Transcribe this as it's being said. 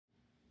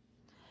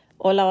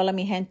Hola, hola,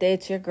 mi gente.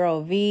 It's your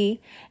girl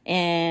V.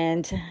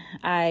 And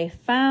I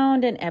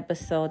found an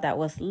episode that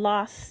was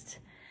lost.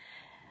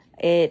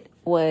 It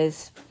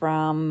was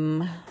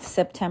from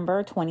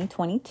September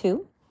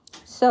 2022.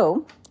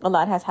 So a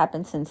lot has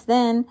happened since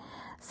then.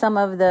 Some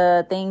of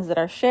the things that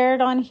are shared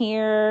on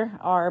here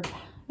are,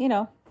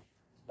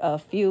 a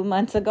few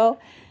months ago.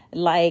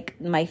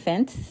 Like my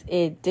fence,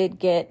 it did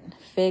get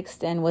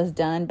fixed and was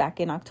done back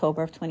in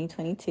October of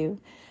 2022.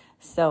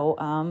 So,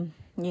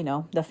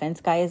 the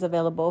fence guy is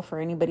available for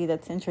anybody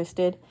that's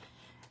interested.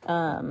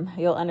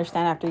 You'll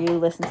understand after you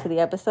listen to the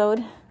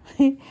episode.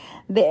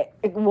 The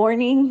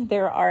warning,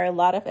 there are a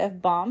lot of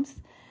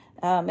F-bombs.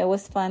 It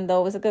was fun,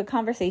 though. It was a good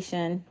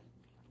conversation.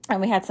 And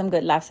we had some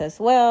good laughs as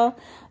well.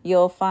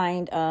 You'll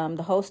find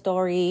the whole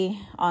story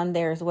on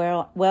there as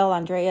well. Well,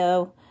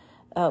 Andrea,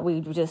 we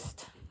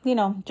just,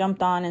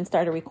 jumped on and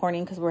started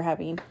recording because we're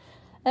having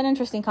an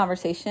interesting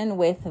conversation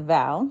with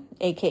Val,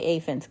 a.k.a.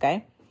 Fence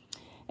Guy.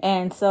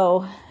 And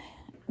so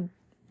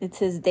it's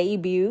his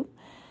debut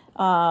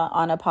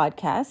on a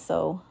podcast.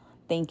 So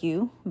thank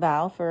you,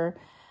 Val, for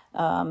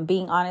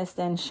being honest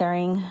and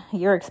sharing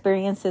your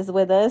experiences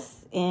with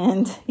us.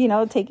 And,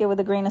 take it with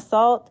a grain of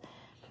salt.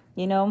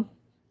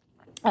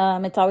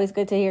 It's always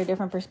good to hear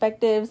different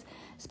perspectives,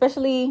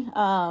 especially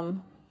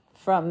from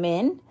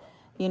men,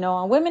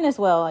 and women as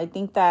well. I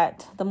think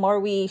that the more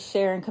we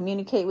share and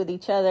communicate with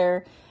each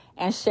other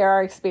and share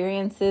our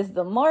experiences,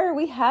 the more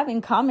we have in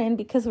common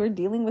because we're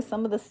dealing with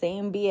some of the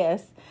same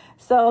BS.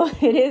 So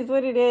it is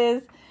what it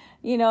is.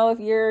 If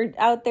you're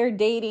out there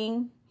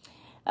dating,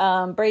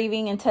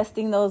 braving and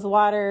testing those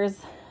waters,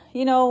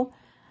 be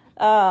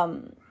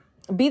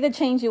the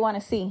change you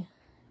want to see.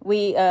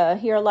 We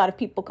hear a lot of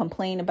people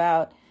complain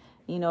about,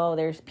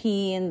 there's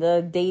pee in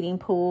the dating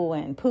pool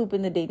and poop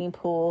in the dating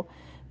pool,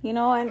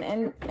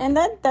 and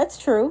that's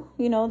true.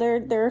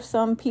 There are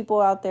some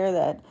people out there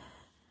that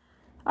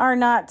are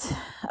not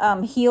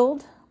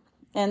healed,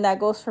 and that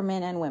goes for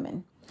men and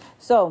women.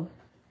 So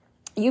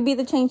you be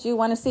the change you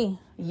want to see.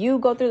 You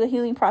go through the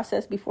healing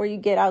process before you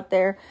get out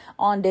there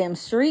on them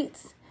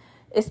streets,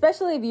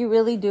 especially if you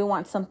really do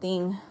want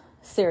something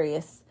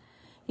serious.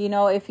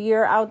 If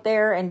you're out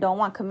there and don't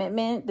want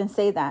commitment, then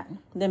say that.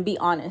 Then be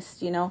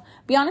honest,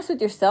 Be honest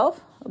with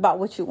yourself about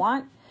what you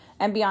want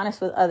and be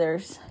honest with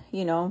others,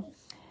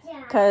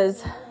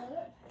 because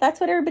that's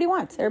what everybody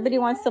wants. Everybody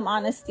wants some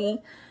honesty.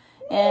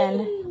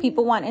 And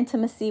people want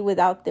intimacy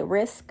without the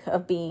risk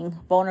of being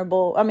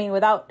vulnerable.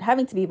 Without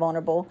having to be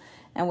vulnerable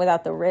and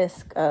without the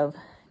risk of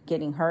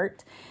getting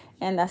hurt.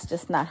 And that's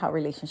just not how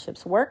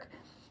relationships work.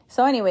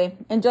 So anyway,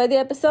 enjoy the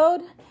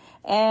episode.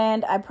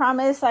 And I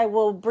promise I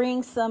will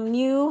bring some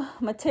new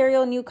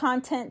material, new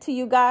content to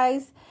you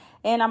guys.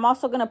 And I'm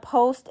also going to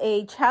post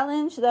a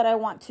challenge that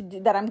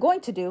I'm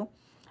going to do.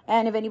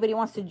 And if anybody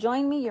wants to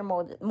join me, you're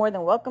more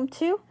than welcome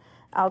to.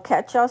 I'll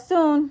catch y'all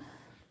soon.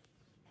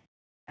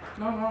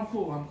 No, I'm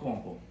cool. Of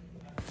course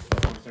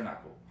they're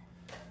not cool.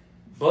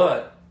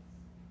 But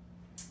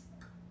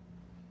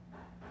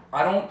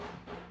I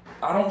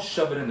don't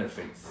shove it in their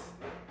face.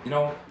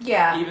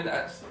 Yeah. Even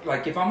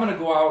like if I'm gonna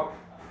go out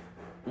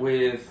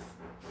with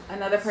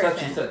another person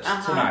such and such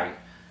tonight,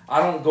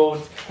 I don't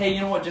go, hey, you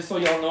know what, just so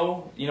y'all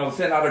know,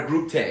 send out a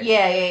group text.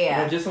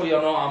 Yeah. Just so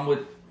y'all know I'm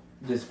with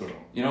this girl.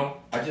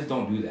 I just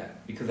don't do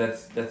that because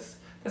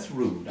that's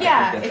rude.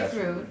 Yeah, it's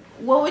rude.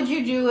 What would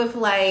you do if,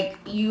 like,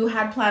 you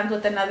had plans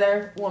with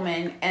another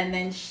woman and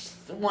then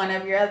one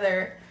of your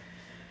other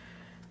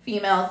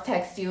females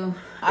text you?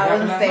 I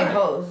wouldn't say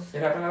hoes. It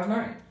happened last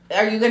night.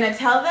 Are you going to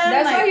tell them?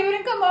 That's why you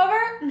wouldn't come over?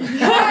 I'm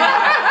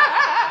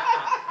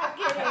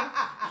kidding.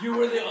 You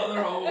were the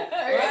other hoe.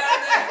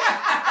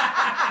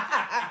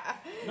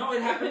 No,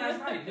 it happened last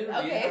night.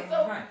 Literally, okay,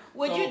 so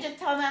would you just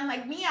tell them,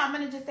 like, me, I'm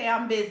going to just say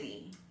I'm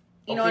busy?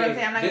 You know what I'm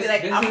saying? I'm not going to be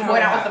like, I'm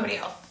going out with somebody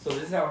else. So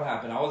this is how it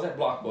happened. I was at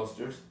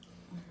Blockbusters.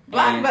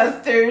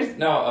 Blockbusters?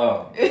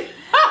 No,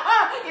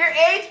 your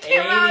age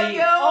came out,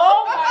 yo.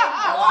 Oh my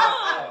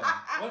God.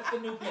 What's the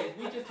new place?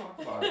 We just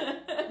talked about it.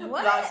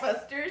 What?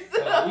 Blockbusters?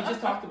 We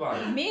just talked about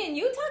it. Me and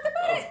you talked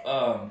about it?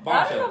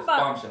 Bombshells.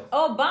 Bombshells.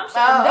 Oh,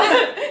 Bombshells.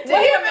 To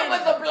him it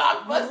was a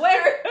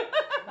blockbuster.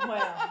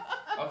 Well.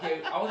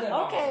 Okay, I was at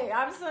Bombshells. Okay,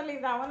 I'm just going to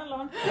leave that one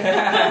alone.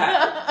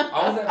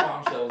 I was at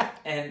Bombshells.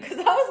 Because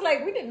I was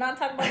like, we did not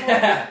talk about no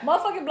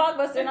motherfucking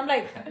Blockbuster. And I'm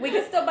like, we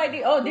can still buy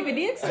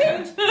DVD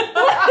exchange?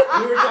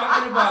 we were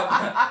talking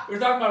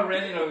about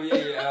renting a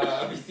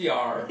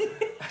VCR. Is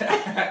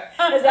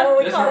that what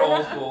we call it?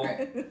 Old school.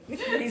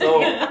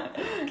 So,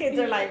 kids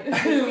are like,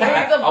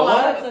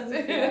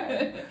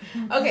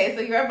 okay,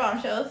 so you're at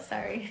Bombshells.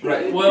 Sorry.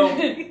 Right. Well,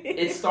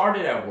 it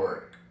started at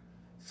work.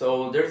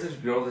 So there's this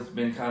girl that's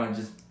been kind of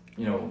just,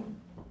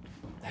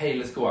 hey,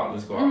 let's go out.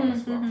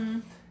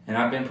 And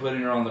I've been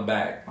putting her on the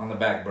back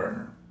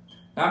burner.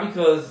 Not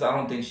because I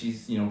don't think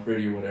she's,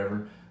 pretty or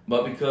whatever,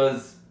 but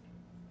because,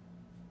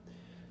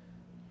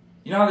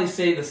 how they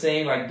say the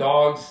saying, like,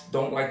 dogs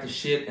don't like the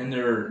shit in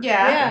their, in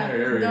their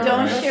area.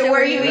 Don't right? shit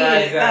where you eat.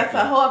 Right, exactly. That's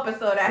the whole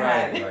episode I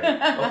had.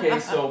 Right. Okay,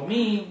 so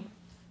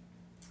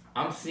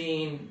I'm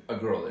seeing a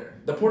girl there.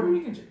 The Puerto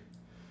Rican chick.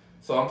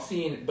 So I'm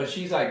seeing, but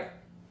she's like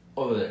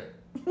over there,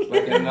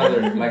 like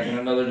in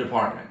another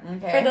department.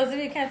 For those of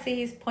you who can't see,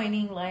 he's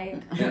pointing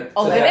like Yeah,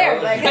 over to that there,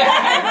 other- like,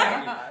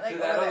 to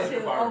that other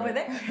department. over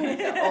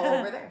there.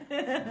 over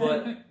there.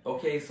 But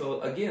okay,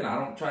 so again, I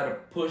don't try to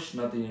push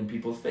nothing in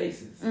people's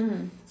faces.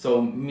 Mm-hmm.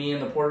 So me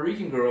and the Puerto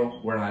Rican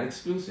girl, we're not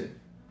exclusive.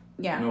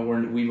 Yeah. You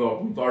know, we've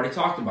already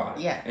talked about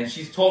it. Yeah. And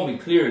she's told me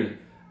clearly,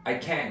 I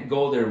can't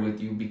go there with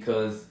you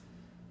because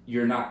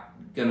you're not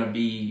gonna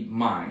be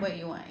mine. What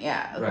you want?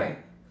 Yeah. Okay. Right.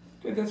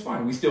 Good, that's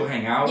fine. We still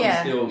hang out.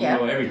 Yeah. We still, yeah. you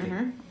know, everything.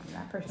 Mm-hmm.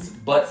 That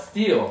person. But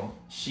still,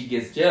 she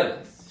gets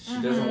jealous.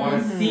 She doesn't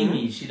want to see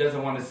me. She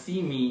doesn't want to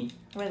see me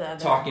With the other.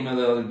 talking to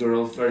the other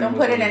girls. Flirting Don't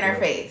with put it other in her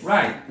girls. face.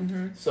 Right.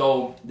 Mm-hmm.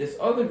 So this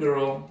other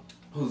girl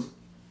who's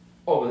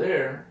over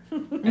there,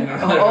 and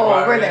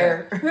Over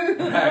there.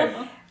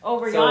 right?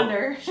 Over So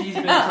yonder. she's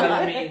been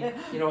telling me,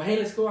 you know, hey,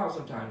 let's go out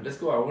sometime. Let's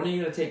go out. When are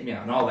you gonna take me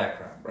out? And all that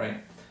crap, right?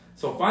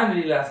 So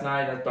finally last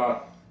night I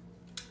thought,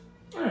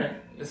 all right,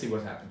 let's see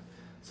what's happening.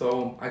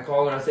 So I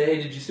called her. I said,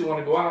 hey, did you still want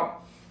to go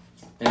out?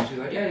 And she's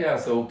like, yeah.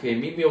 So okay,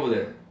 meet me over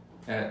there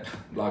at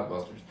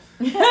Blockbusters.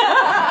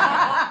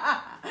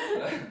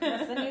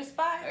 That's the new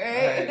spot.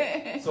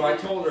 Right. So I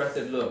told her, I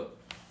said, look,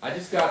 I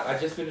just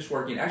finished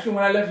working. Actually,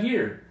 when I left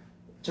here,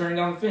 turning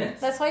down the fence.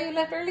 That's why you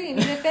left early and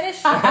you didn't finish.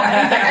 He's like,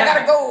 I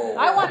gotta go.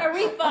 I want a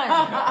refund.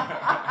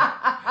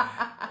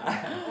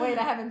 Wait,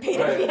 I haven't paid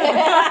Right. it yet.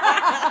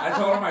 I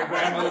told her my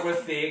grandmother was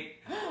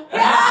sick.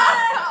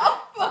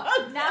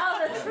 Now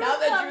the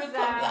truth comes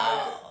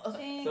out. So-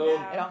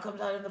 It all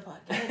comes out in the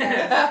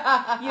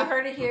podcast. You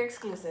heard it here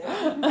exclusive.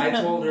 I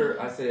told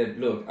her, I said,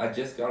 look, I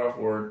just got off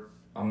work.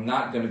 I'm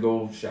not going to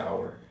go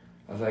shower.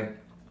 I was like,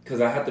 because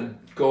I had to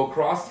go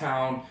across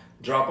town,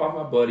 drop off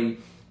my buddy,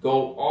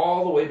 go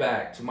all the way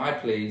back to my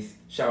place,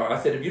 shower. I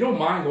said, if you don't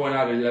mind going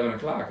out at 11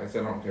 o'clock, I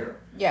said, I don't care.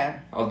 Yeah.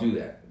 I'll do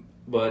that.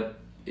 But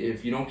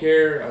if you don't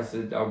care, I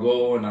said, I'll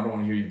go, and I don't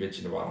want to hear you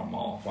bitching about I'm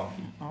all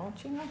funky. Oh,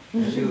 you know.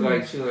 And she was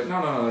like,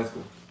 no, that's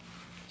cool.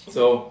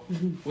 So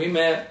we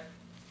met,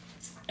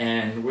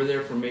 and we're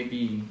there for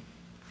maybe,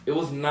 it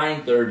was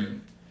 9:30.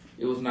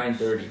 It was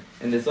 9:30.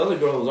 And this other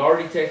girl was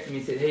already texting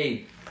me, said,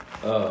 hey,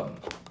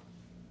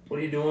 what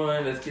are you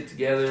doing? Let's get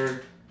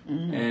together.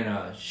 Mm-hmm.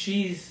 And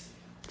she's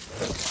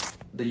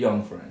the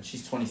young friend.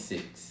 She's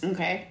 26.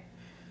 Okay.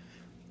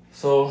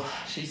 So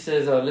she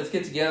says, let's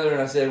get together.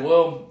 And I said,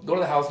 well, go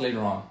to the house later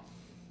on.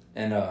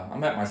 And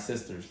I'm at my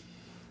sister's.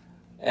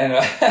 And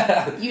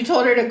You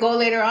told her to go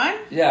later on?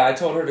 yeah, I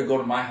told her to go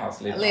to my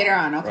house later on. Later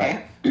on,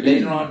 okay. Right.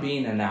 Later on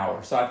being an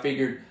hour. So I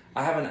figured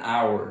I have an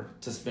hour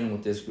to spend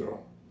with this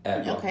girl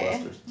at Okay.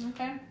 Blockbusters.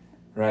 Okay.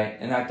 Right.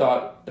 And I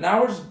thought, an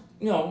hour's,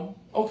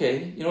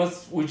 okay.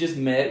 We just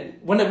met.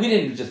 We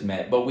didn't just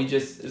met, but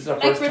it's our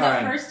Like first for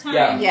time. the first time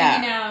Yeah. Yeah.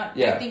 hanging out,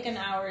 Yeah. I think an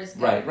hour is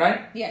good. Right.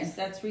 Yes,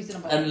 that's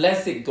reasonable.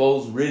 Unless it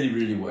goes really,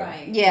 really well.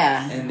 Right.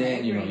 Yeah. And then,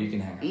 I agree. you can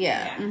hang out.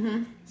 Yeah. Yeah.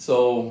 Mm-hmm.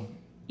 So,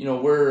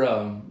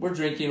 we're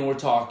drinking, we're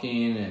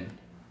talking,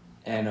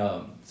 and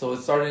so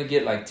it's starting to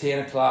get like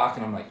 10 o'clock,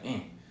 and I'm like,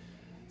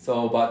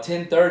 So about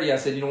 10:30, I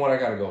said, you know what, I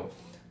gotta go.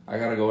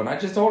 And I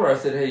just told her, I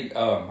said, hey,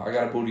 I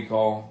got a booty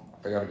call,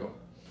 I gotta go.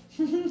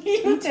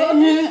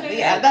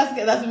 Yeah, that's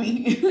good. That's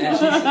me.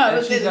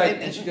 And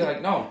she's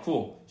like, no,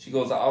 cool. She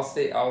goes,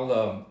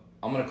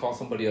 I'm gonna call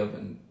somebody up,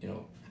 and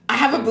I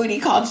have a booty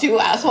call too,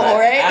 asshole,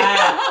 right?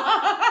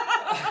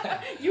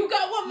 You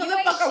got one, You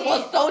ain't motherfucker. shit,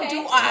 Well, so okay?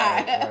 do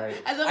I. Right.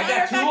 As a I matter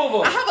got of two fact, of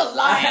 'em. I have a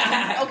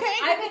line, okay?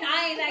 I've been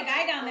eyeing that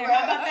guy down there.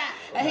 How about that?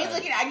 And he's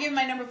looking. I gave him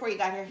my number before you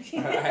got here,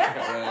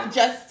 Right.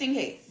 just in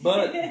case.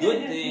 But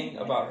good thing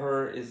about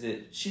her is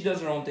that she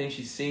does her own thing.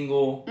 She's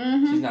single.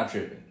 She's not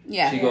tripping.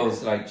 Yeah. She goes,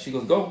 go. She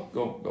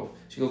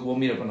goes, we'll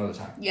meet up another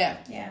time. Yeah.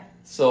 Yeah.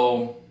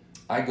 So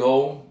I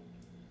go,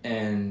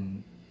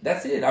 and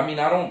that's it. I mean,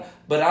 I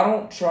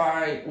don't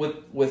try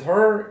with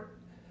her.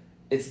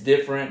 It's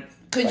different.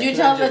 Could Like, you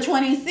tell the just-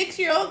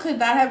 26-year-old? Could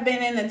that have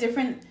been in a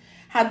different?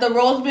 Had the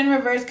roles been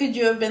reversed? Could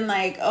you have been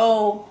like,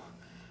 oh,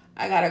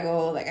 I gotta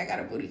go. Like I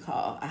got a booty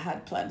call. I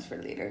had plans for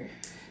later.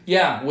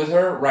 Yeah, with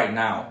her right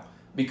now,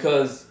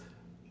 because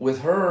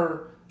with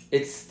her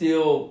it's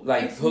still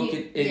like It's hooking.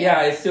 new.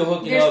 It's still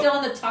hooking You're up. still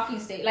in the talking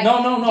stage. Like,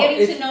 No, getting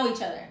it's- to know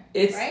each other.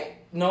 it's right?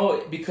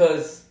 no,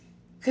 because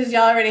Cause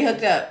y'all already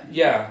hooked up.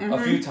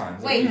 a few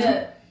times. Wait,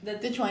 the The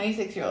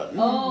 26-year-old.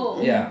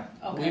 oh. Yeah,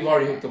 Okay. we've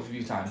already hooked up a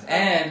few times, Okay,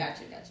 and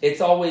gotcha.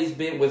 it's always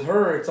been with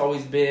her. It's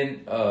always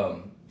been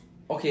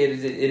okay.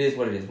 It is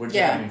what it is. We're just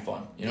Yeah. having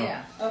fun,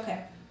 Yeah. Okay.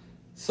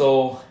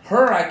 So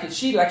her,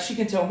 she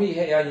can tell me,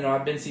 hey,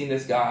 I've been seeing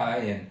this guy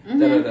and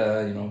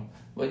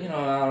but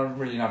I'm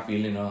really not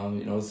feeling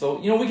him, so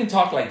we can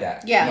talk like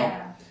that. Yeah.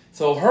 Yeah.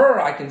 So her,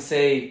 I can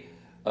say,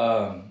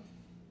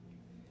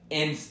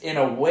 in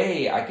a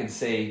way, I can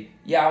say,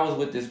 yeah, I was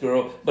with this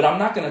girl, but I'm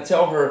not gonna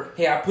tell her,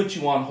 hey, I put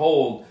you on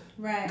hold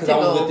Right. because I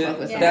was with fuck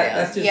with this. somebody That's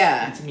else. just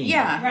yeah. it's me.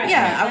 Yeah. Right.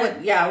 Yeah.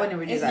 Right. I would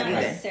never do It's that not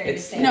either. necessary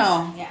It's- to say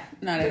No. Yeah.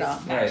 Not at all.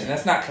 Right, and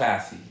that's not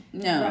classy.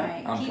 No.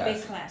 Right. I'm Keep classy.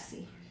 it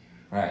classy.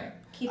 Right.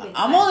 Keep it.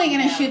 I'm classy only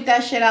gonna now. shoot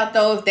that shit out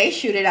though if they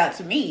shoot it out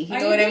to me. You Are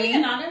know you what I being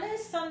mean?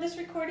 anonymous on this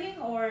recording,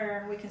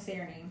 or we can say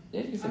your name?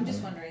 Yeah, you can I'm say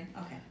just my wondering.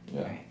 Okay. Yeah.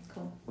 All right.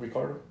 Cool.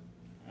 Ricardo.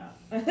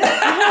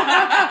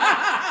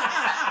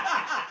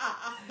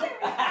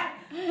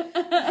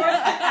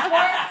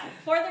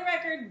 For the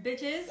record,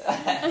 bitches,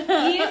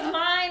 he is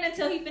mine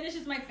until he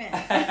finishes my fence.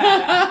 So,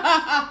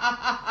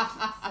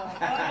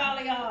 fuck all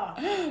of y'all.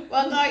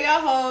 Well, no,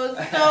 y'all hoes.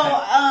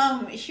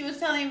 So, she was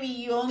telling me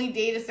you only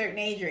date a certain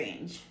age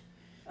range.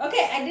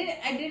 Okay, I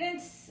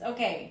didn't.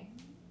 Okay,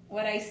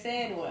 what I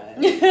said was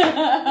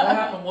What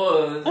happened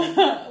was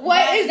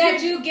that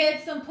you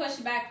get some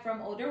pushback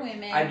from older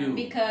women. I do.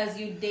 Because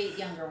you date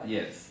younger women.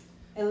 yes.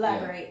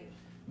 Elaborate.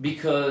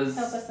 Because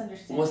Help us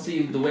understand. well,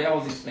 see, the way I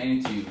was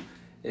explaining to you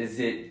is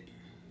that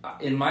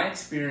in my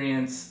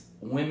experience,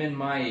 women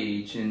my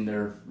age in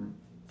their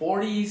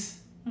 40s,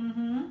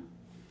 Mm-hmm.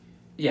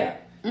 yeah,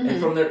 Mm-hmm.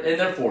 and from in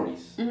their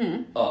 40s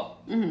Mm-hmm.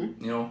 up,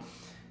 Mm-hmm. you know,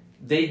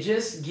 they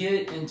just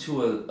get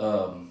into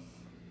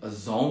a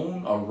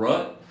zone, a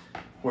rut,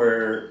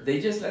 where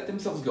they just let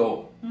themselves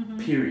go. Mm-hmm.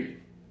 Period.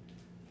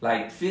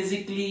 Like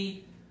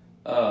physically,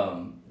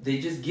 they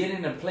just get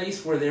in a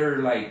place where they're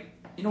like,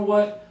 you know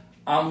what?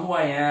 I'm who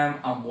I am.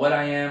 I'm what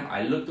I am.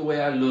 I look the way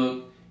I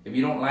look. If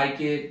you don't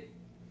like it,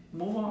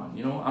 move on.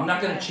 You know, I'm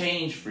not gonna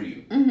change for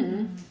you.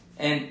 Mm-hmm.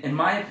 And in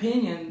my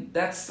opinion,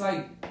 that's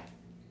like,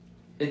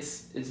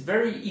 it's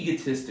very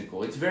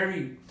egotistical.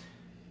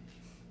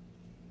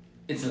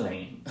 It's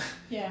lame.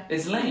 Yeah.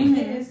 It's lame.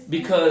 It is.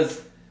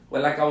 Because,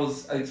 well, like I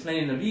was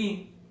explaining to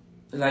V,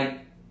 like,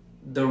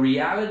 the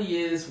reality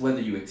is,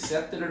 whether you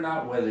accept it or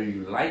not, whether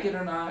you like it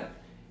or not,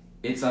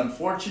 it's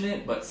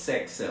unfortunate, but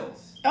sex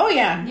sells. Oh,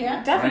 yeah.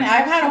 Yeah. Definitely. Right.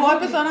 I've had a whole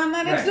episode on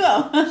that as Right.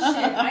 well.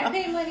 Shit, I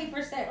pay money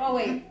for sex. Oh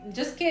wait,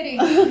 just kidding.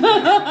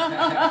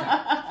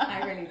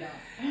 I really don't.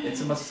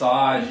 It's a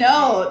massage.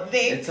 No,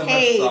 they It's a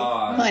paid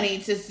massage. money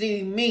to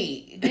see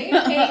me. They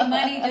pay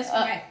money just for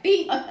my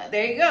feet.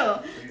 There you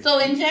go. So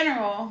in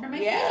general, For my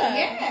yeah. feet,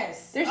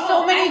 yes. There's Oh,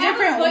 so many I have a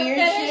different foot weird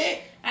fetish.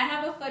 shit. I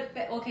have a foot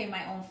okay,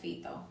 my own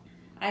feet though.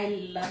 I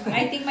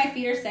think my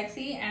feet are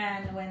sexy,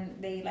 and when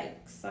they like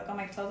suck on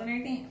my toes and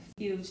everything,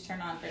 huge turn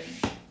on for me.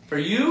 For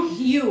you?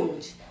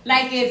 Huge.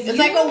 Like if It's you,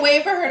 like a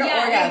way for her to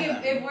like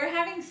orgasm. if we're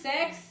having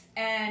sex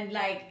and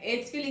like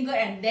it's feeling good,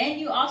 and then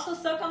you also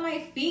suck on my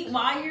feet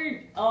while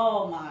you're,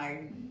 oh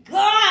my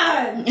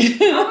god, I'm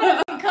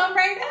gonna come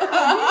right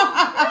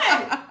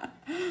now.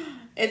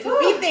 It's a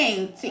feet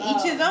thing. To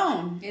each his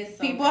own. It's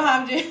so People good.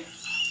 have just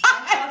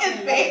his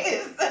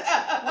face.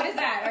 What is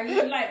that? Are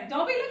you like?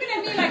 Don't be looking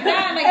at me like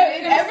that. Like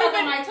you're gonna suck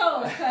on my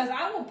toes, because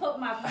I will put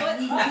my foot.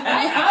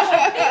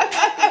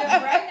 I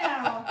will right now.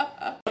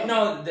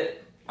 No,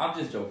 I'm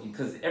just joking,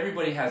 because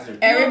everybody has their...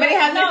 Everybody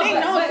has their No, thing. but-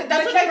 No, but-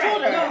 that's but what I you're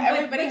told her. right. No, but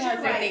Everybody has you're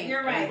their right. thing.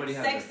 You're right. Everybody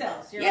has Sex their-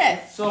 sells. You're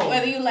Yes. So-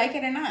 whether you like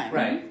it or not.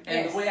 Right. And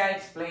Yes. the way I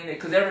explain it,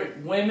 because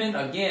women,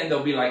 again,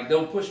 they'll be like,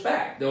 they'll push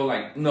back. They'll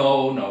like,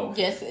 no.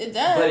 Yes, it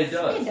does. But it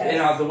does. It does.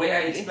 And the way I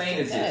explain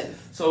It is this. does.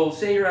 So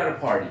say you're at a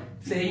party.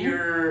 Say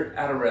you're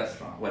at a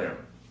restaurant, whatever.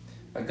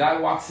 A guy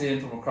walks in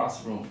from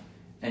across the room,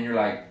 and you're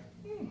like,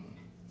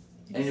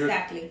 and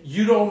Exactly.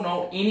 you don't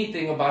know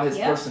anything about his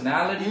Yep.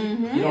 personality.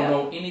 Mhm. You don't Yeah.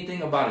 know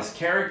anything about his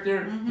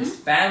character, his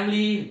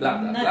family, blah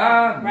blah Nothing.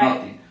 blah, Right.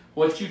 nothing.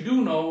 What you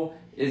do know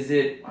is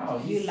that wow,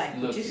 he You like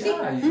what looks, you see.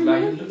 yeah, he's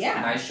like, he looks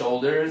Yeah. nice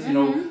shoulders. You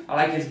know, I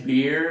like his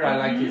beard. I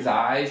like his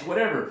eyes.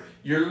 Whatever.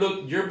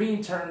 You're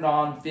being turned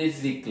on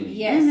physically.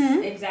 Yes,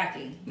 Mhm.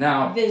 exactly.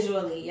 Now,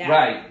 Visually, yeah.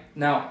 right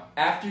now,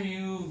 after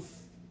you've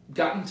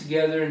gotten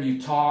together and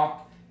you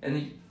talk,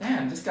 and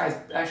man, this guy's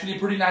actually a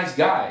pretty nice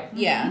guy.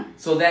 Yeah.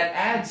 So that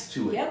adds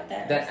to it. Yep,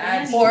 that That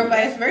adds to Or it.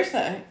 vice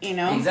versa, you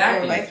know?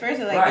 Exactly. Or vice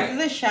versa. Like, Right.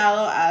 this is a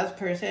shallow ass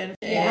person.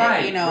 Yeah.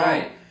 Right, You know?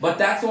 right. But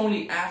that's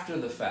only after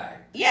the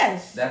fact.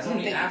 Yes. That's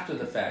only Like, after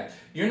the fact.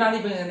 You're not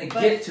even going to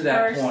But get to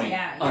that first, point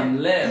yeah.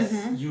 unless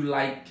Mhm. you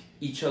like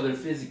each other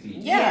physically.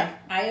 Yeah.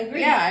 I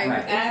agree. Yeah, I Right.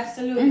 agree.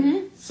 Absolutely.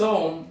 Mhm.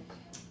 So,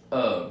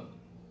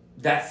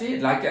 that's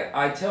it. Like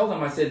I tell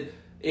them, I said,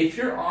 if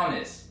you're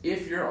honest,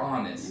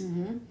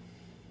 Mhm.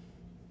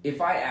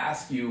 if I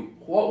ask you,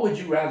 what would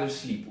you rather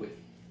sleep with?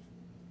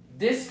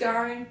 This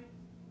guy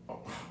or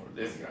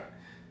this guy?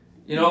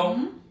 You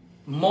know,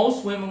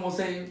 most women will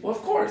say, well,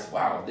 of course,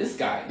 wow, this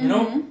guy. You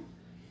know, Mhm.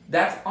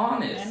 that's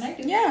honest. And I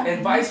do. Yeah.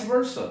 And vice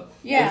versa.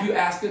 Yeah. If you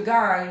ask a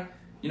guy,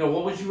 you know,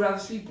 what would you rather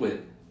sleep with?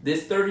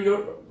 This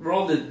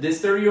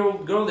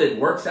 30-year-old girl that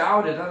works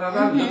out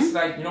and looks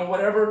like, you know,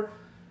 whatever,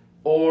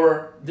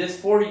 or this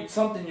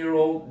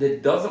 40-something-year-old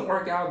that doesn't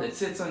work out, that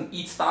sits and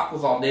eats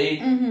tacos all day,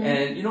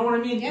 and you know what I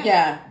mean? Yeah.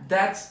 Yeah.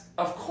 That's,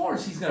 of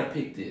course, he's gonna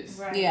pick this.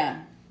 Right. Yeah.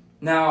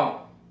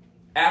 Now,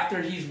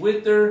 after he's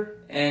with her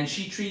and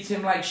she treats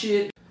him like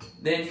shit,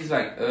 then he's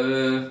like,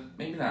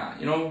 maybe not,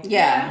 you know?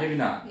 Yeah. Maybe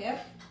not.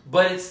 Yep.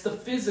 But it's the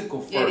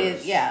physical first. It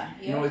is, yeah.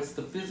 You know, it's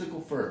the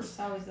physical first. It's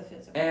always the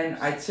physical. And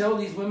I tell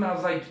these women, I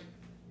was like,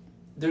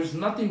 there's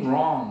nothing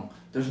wrong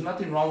There's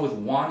nothing wrong with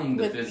wanting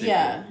the physical.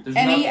 Yeah. There's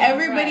And nothing.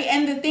 everybody,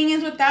 and the thing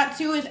is with that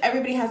too is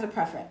everybody has a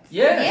preference.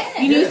 Yes.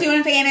 You yes. see what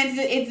I'm saying?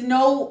 It's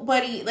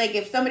nobody, like,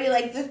 if somebody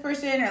likes this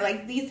person or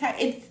like these type,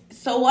 it's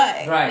so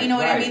what? Right, You know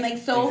what I right. mean? Like,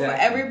 so for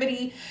Exactly.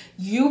 everybody,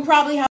 you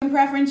probably have a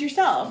preference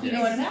yourself. You Yes.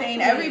 know what I'm saying?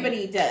 Exactly.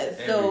 Everybody does.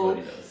 So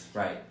Everybody does.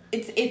 Right.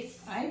 it's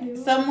I do.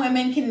 some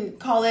women can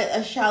call it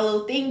a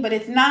shallow thing, but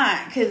it's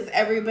not, because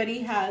everybody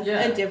has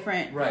Yeah. a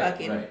different Right,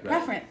 fucking right.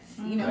 preference.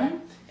 You know? Right.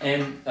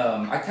 And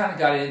I kind of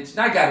got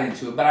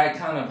into it, but I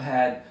kind of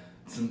had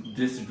some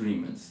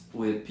disagreements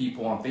with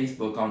people on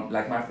Facebook, on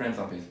like my friends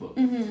on Facebook,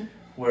 Mm-hmm.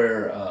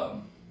 where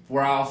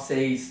I'll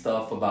say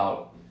stuff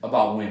about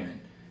women,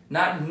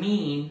 not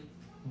mean,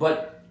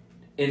 but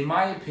in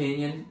my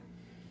opinion,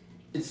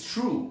 it's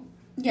true.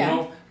 Yeah. You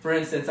know, for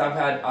instance, I've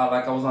had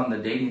like I was on the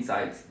dating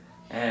sites,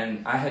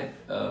 and I had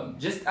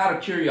just out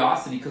of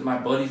curiosity, because my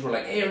buddies were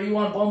like, "Hey, are you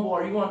on Bumble?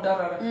 Are you on da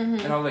da da?"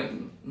 And I was like,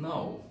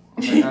 "No."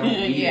 I'm like, I don't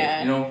need Yeah.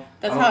 it. You know,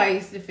 That's I don't- how I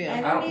used to feel. I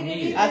don't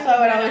need it. That's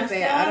what I I'm would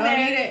say. still I don't there.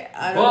 need it.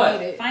 I But- don't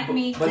need it. Find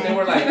me. But they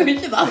were like,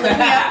 She's all looking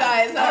up,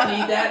 guys. I don't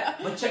need that.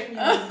 But check me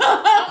out.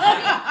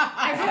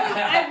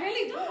 I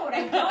really don't.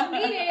 I don't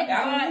need it.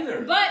 I don't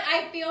either. But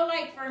I feel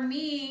like for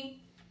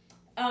me,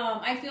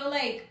 I feel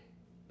like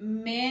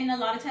men a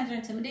lot of times are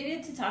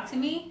intimidated to talk to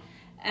me,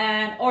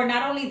 and or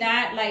not only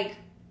that, like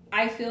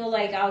I feel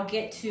like I'll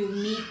get to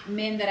meet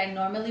men that I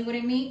normally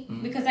wouldn't meet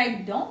because I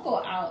don't go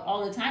out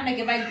all the time. Like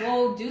if I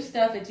go do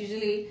stuff, it's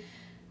usually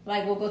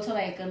like we'll go to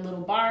like a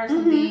little bar or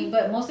something.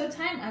 But most of the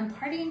time, I'm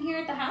partying here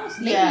at the house.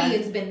 Lately, Yeah.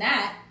 it's been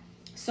that.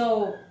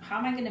 So how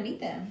am I gonna meet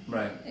them?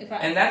 Right. If I,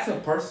 And that's a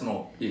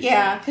personal issue.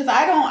 Yeah, because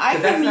I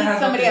 'Cause that's can not meet has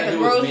somebody at nothing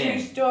the to do with grocery men.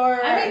 store.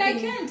 I mean, I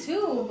can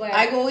too, but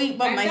I go eat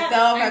by I got-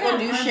 myself. I I go got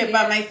do shit hungry.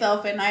 by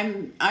myself, and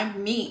I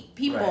meet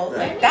people Right, right.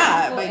 like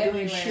that People by doing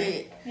everywhere.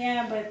 shit.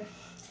 Yeah, but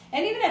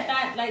and even at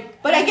that,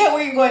 like. But I get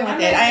where you're going with I'm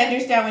it. not- I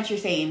understand what you're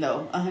saying,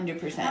 though,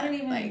 100%. I don't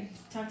even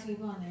like. talk to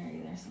people on there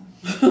either. So.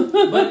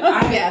 But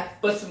Yeah.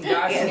 but some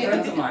guys,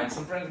 Yeah.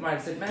 some friends of mine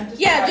said, "Man, just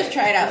Yeah, try just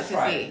try it out to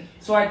try see." it."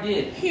 So I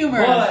did.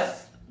 Humorous.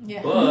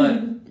 Yeah.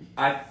 But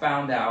I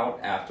found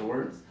out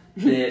afterwards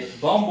that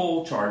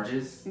Bumble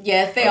charges.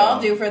 Yes, they all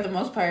do for the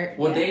most part.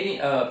 Well, dating,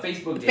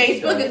 Facebook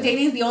dating. Facebook does.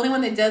 dating is the only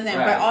one that doesn't,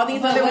 Right. but all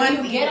these But other what ones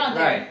do you get on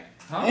there? Right.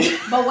 Huh?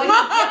 But what do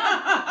you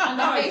get on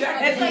the No, Facebook?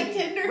 exactly. It's like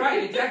Tinder.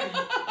 Right, exactly.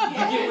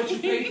 You get what you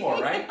pay for,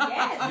 right?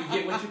 Yes. You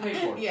get what you pay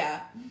for. Yeah.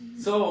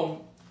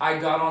 So I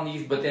got on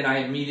these, but then I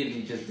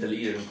immediately just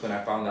deleted them when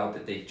I found out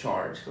that they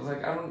charge. I was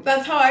like, I don't.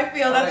 That's how I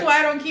feel. That's Like- why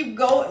I don't keep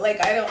going.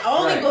 Like, I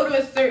only Right. go to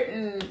a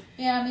certain.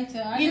 Yeah, me too.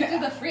 I You just know-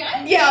 do the free.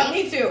 I Yeah,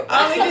 pay. me too. I'm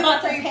I only do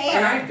about the to free pay.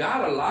 And part. I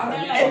got a lot of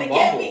hits And on And Bumble.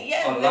 get me,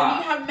 yes, a then lot.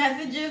 you have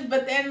messages,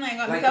 but then like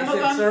on Like some I of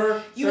said, them,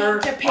 sir, you sir,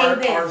 have to pay our,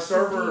 this.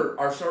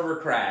 our server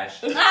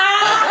crashed. Oh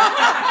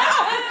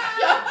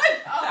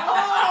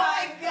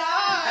my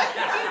god!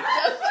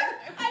 Just like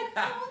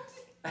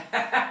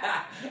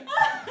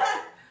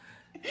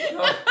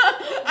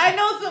I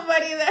know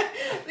somebody that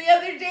the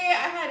other day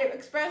I had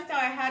expressed how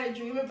I had a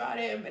dream about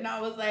him, and I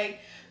was like,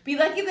 "Be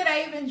lucky that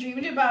I even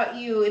dreamed about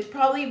you. I'm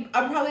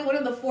probably one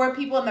of the 4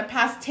 people in the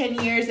past 10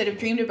 years that have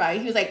dreamed about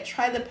you." He was like,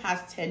 "Try the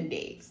past 10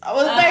 days." I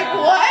was like,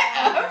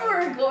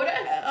 "Whatever, go to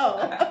hell."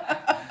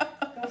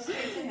 Go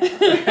straight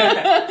to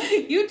hell.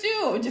 You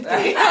too. Just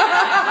kidding.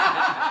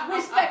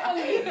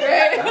 Respectfully.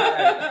 Right.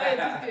 Just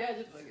kidding. I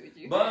just fucking with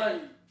you.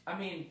 But I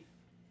mean,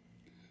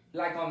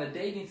 like on the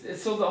dating,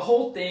 so the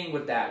whole thing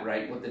with that,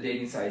 right, with the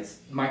dating sites,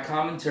 my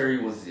commentary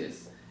was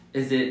this: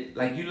 is it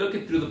like you look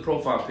at through the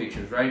profile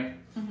pictures, right,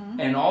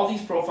 and all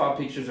these profile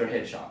pictures are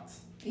headshots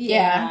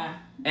Yeah.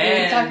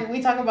 and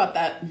we talk about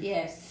that.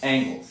 Yes.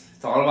 angles.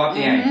 It's all about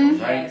the angles,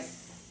 right? Yes.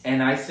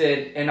 And I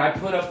said, and I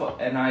put up,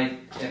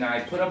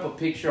 a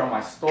picture on my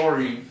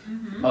story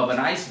of an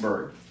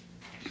iceberg.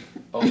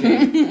 Okay,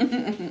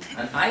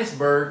 an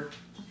iceberg.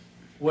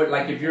 What,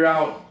 like if you're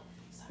out?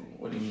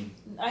 What do you mean?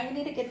 I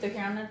need to get through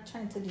here. I'm not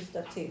trying to do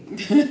stuff too.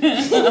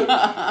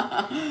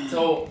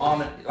 So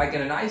like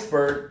in an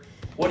iceberg,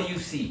 what do you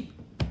see?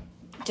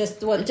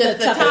 Just what? Just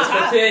the top.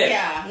 That's it.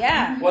 Yeah.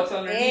 Yeah. What's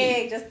underneath?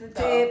 Big, just the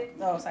tip.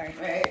 Oh, sorry.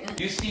 Right.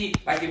 You see,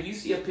 like if you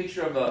see a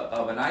picture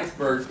of an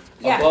iceberg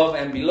Yeah. above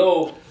and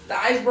below, the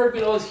iceberg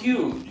below is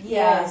huge.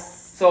 Yes.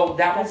 So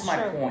that was That's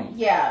my true. point.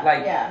 Yeah.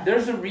 Like, yeah.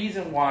 there's a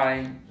reason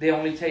why they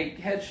only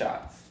take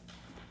headshots.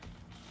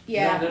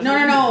 Yeah. there's No, a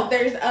no, no. reason.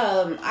 There's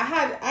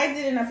I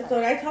did an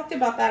episode. I talked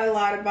about that a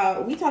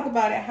lot. We talk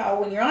about it how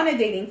when you're on a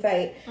dating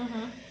site,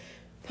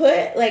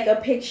 put like a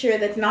picture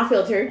that's not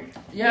filtered.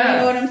 Yeah. You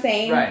know what I'm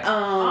saying? Right.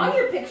 All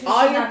your pictures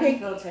all should your not be pic-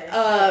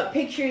 filtered.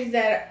 pictures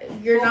that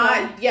you're Full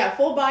not,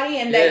 full body,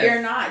 and Yes. that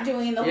you're not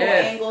doing the whole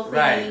Yes. angle thing.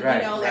 Right,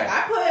 right, you know, like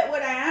right. I put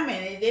what I am,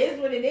 and it is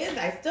what it is.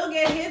 I still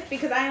get hits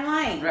because I ain't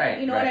lying. Right,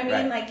 You know right, what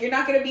I mean? right. Like you're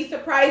not gonna be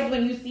surprised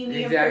when you see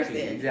me in person.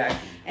 Exactly.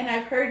 And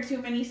I've heard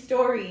too many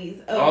stories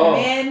of Oh,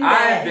 men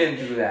that I've been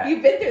through that.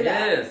 You've been through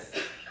that. Yes.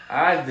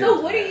 I've been So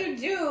through what do that. you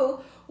do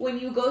when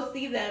you go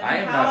see them? I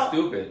am how, not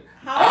stupid.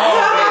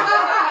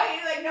 How?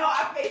 You're like, no,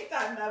 I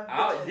FaceTime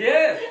them.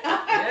 Yes.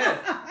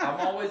 I'm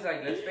always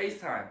like, let's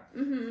FaceTime.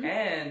 Mm-hmm.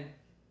 And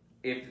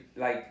if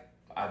like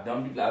I've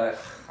done like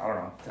I don't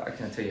know, I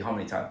can't tell you how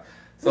many times.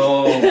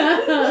 So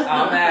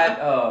I'm at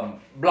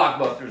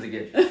Blockbusters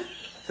again.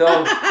 So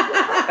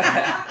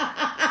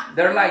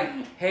they're like,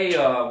 hey,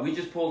 we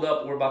just pulled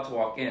up. We're about to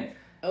walk in.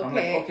 Okay. I'm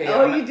like, okay.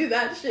 Oh, you do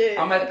that shit.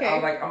 I'm at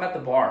the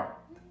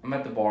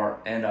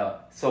bar. And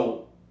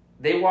so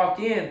they walk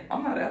in.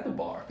 I'm not at the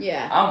bar.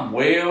 Yeah. I'm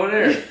way over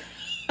there,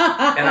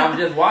 and I'm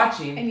just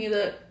watching. And you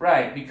look.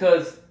 Right,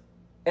 because,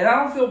 and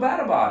I don't feel bad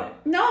about it.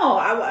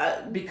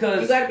 No,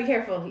 Because you gotta be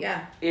careful.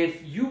 Yeah.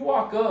 if you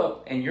walk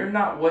up and you're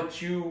not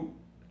what you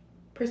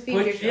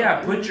Perceive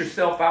yourself. put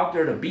yourself out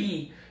there to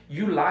be,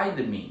 you lied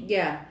to me.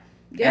 Yeah.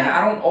 And Yeah.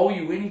 I don't owe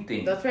you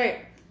anything. That's right.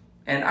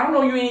 And I don't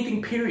owe you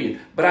anything, period.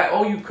 But I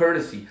owe you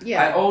courtesy.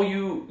 Yeah. I owe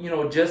you,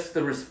 just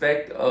the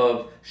respect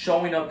of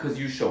showing up because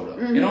you showed up.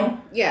 Mhm. You know.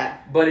 Yeah.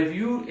 But if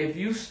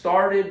you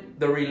started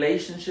the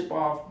relationship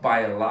off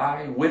by a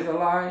lie, with a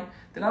lie,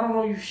 then I don't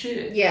owe you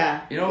shit.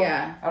 Yeah. You know.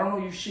 Yeah. I don't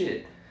owe you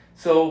shit.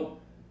 So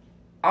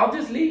I'll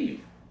just leave.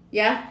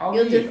 Yeah. I'll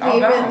You'll leave. just I'll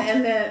leave bounce.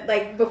 and then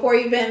like before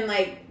even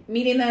like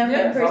meeting them in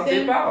Yes, I'll dip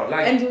person. out.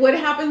 Like, And what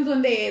happens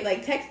when they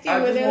like text you I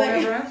or just they're won't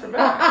like ever answer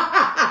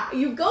back.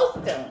 you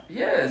ghost them.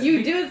 Yes.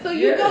 You do it so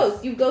you yes.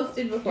 ghost. You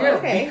ghosted before. Yes,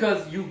 Okay.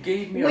 because you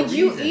gave me a Would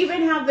you reason.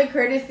 even have the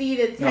courtesy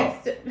to No.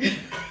 text?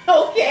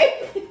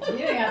 Okay. You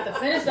didn't have to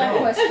finish that No.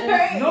 question.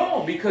 Right.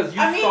 No, because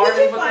you I mean, started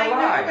which is with fine. a No,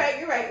 lie.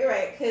 you're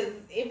right. Because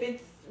if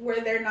it's where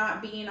they're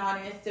not being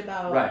honest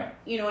about, Right.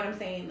 you know what I'm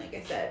saying? Like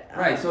I said,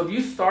 Right. So if you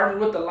started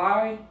with the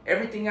lie,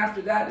 everything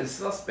after that is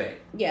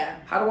suspect. yeah,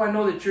 How do I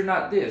know that you're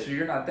not this or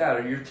you're not that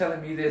or you're telling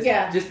me this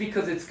Yeah. just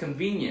because it's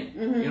convenient?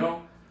 Mhm. You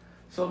know.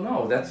 So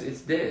no,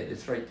 it's dead.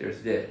 It's right there. It's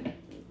dead.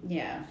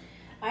 yeah.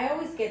 I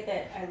always get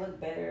that I look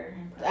better.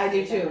 in person I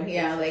do than too. my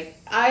Yeah, pictures.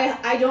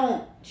 like I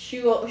don't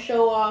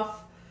show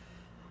off.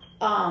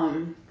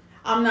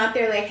 I'm not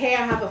there like, hey,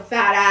 I have a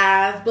fat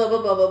ass, blah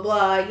blah blah blah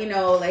blah. You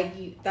know,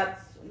 like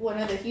that's one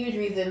of the huge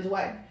reasons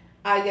why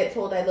I get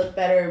told I look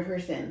better in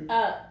person.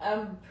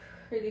 I'm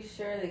pretty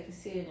sure they can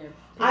see it in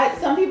your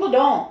Some people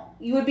don't.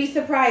 You would be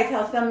surprised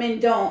how some men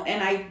don't,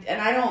 and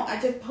I don't. I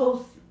just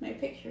post my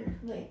picture,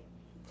 like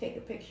take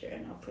a picture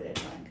and I'll put it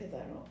on because I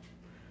don't.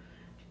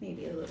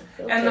 Maybe a little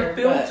filter. And the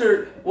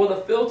filter, the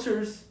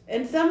filters.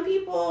 And some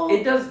people.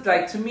 It does,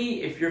 like, to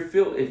me, if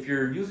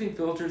you're using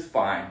filters,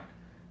 fine.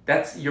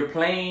 That's, you're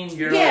playing,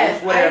 you're Yes,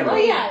 it's whatever. Oh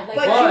yeah, like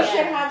But But- you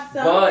should have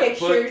some but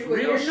pictures where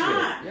real you're shit.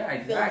 not Yeah,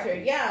 exactly.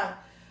 filtered. Yeah.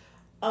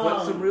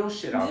 Put some real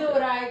shit out do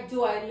there. I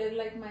look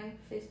like my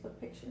Facebook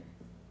picture?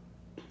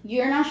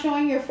 You're not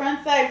showing your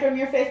front side from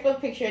your Facebook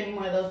picture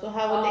anymore, though. So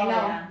how would they know?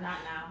 Yeah, not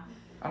now.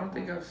 I don't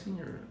think I've seen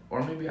your,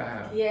 or maybe I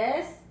have.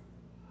 Yes.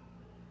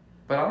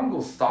 But I don't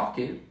go stalk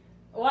it.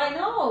 Well, I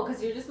know,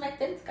 because you're just my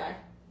thin guy.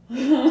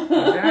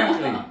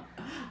 Exactly.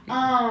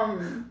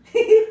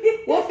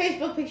 What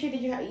Facebook picture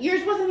did you have?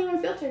 Yours wasn't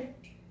even filtered.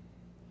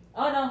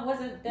 Oh no, it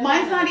wasn't. that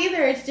Mine's wasn't- not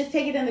either. It's just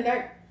taken in the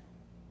dark.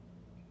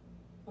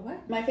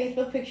 What? My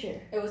Facebook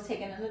picture It was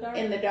taken in the dark.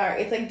 in the dark.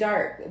 It's like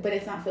dark, but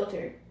it's not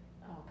filtered.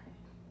 Oh,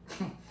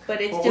 okay.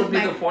 But it's What just would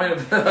be my. the point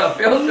of the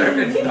filter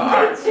if it's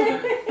dark?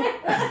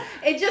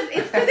 It's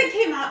because it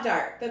came out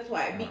dark. That's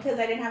why, because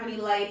I didn't have any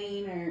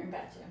lighting or.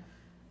 Gotcha.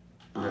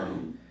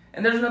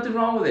 And there's nothing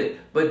wrong with it,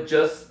 but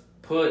just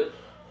put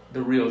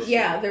the real shit.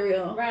 Yeah, the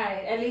real.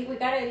 Right. At least we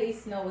gotta at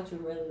least know what you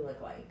really look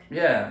like.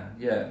 Yeah,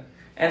 yeah.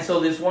 And so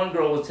this one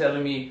girl was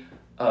telling me,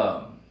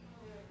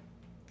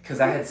 because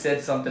I had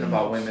said something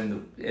about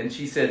women, and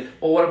she said,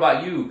 "Well, what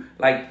about you?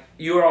 Like,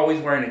 you're always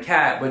wearing a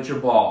cap, but you're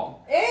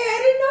bald." Hey, I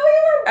didn't know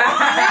you were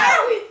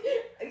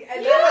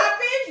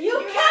You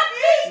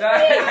catfish No, me.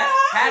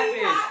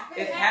 hatfish.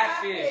 It's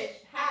hatfish.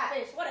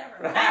 Hatfish, whatever.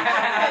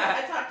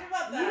 I talked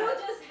about You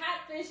just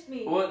hatfished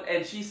me. Well,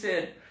 and she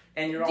said,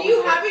 and you're Do always.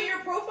 you have in your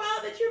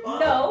profile that you're bald?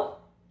 No.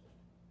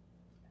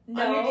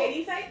 No. On your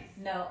dating sites?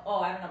 No. Oh,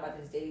 I don't know about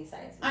those dating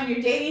sites. On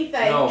your dating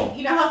sites? No.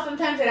 You know how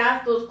sometimes it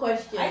asks those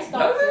questions? I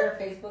stalked your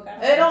Facebook. I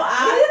don't It'll know.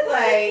 ask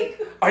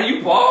like. Are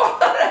you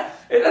bald?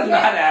 It does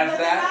not ask Does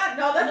it that. not?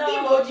 No, that's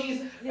the No.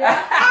 emojis. Yeah.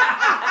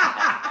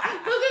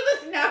 Those are the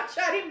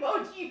Snapchat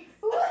emojis.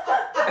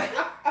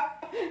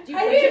 Do you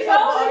I put didn't yourself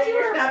know on that you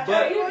your were. Snapchat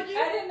But- emoji?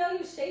 I didn't know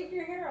you shaved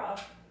your hair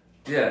off.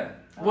 Yeah.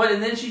 Well,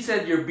 and then she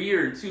said your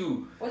beard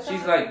too. What's She's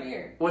wrong like, with your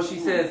beard? well, she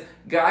says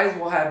guys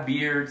will have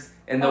beards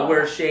and they'll Oh.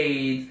 wear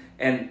shades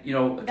and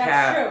a That's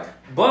cap. true.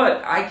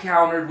 But I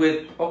countered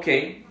with,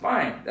 okay,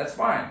 fine, that's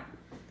fine.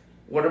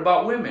 What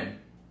about women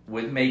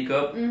with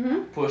makeup,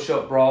 Mm-hmm.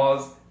 push-up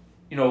bras,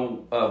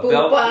 belt,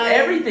 Fupas.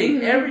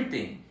 everything, Mhm.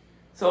 everything.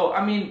 So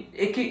I mean,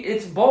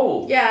 it's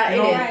bold. Yeah,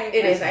 you it know? is. Right,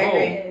 It is. it's I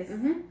agree. It is.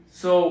 Mhm.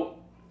 So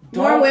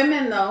More don't-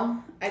 women, though.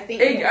 I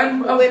think Hey,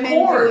 and of women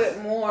course, do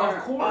it more of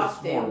course,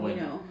 often. more You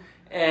women. know.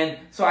 And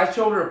so I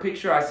showed her a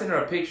picture. I sent her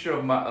a picture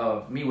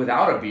of me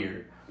without a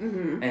beard,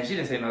 Mm-hmm. and she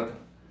didn't say nothing.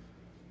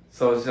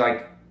 So it's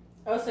like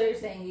Oh, so you're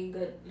saying you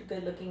good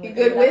looking You're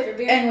with good without your with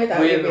beard? and without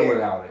with your or beard.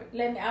 without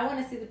it. I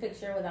want to see the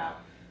picture without.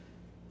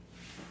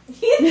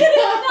 He's gonna know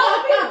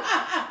me.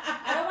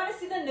 I don't want to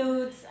see the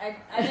nudes. I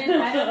don't mean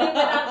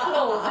without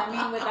clothes. I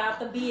mean without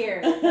the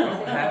beard. I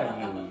don't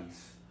have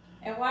nudes.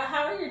 And why?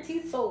 How are your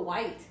teeth so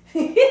white?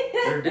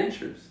 They're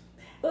dentures.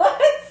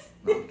 What?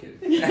 No, I'm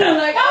kidding. I'm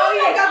like, oh,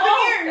 you got oh,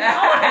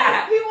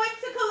 veneers. We went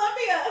to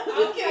Colombia.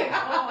 Okay.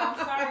 Oh, I'm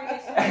sorry. I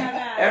shouldn't have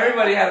asked.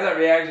 Everybody has that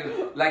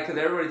reaction. Like,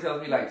 because everybody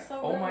tells me, like,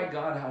 So oh my weird.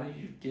 God, how do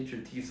you get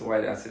your teeth so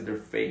white? I said, they're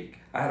fake.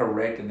 I had a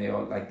wreck and they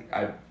all, like,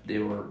 they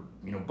were,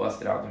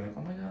 busted out. They're like,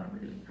 oh my God, I'm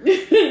really.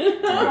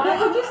 Why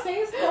would you say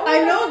it's so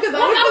I know, because I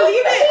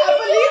believe it. I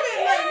believe it.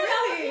 Like,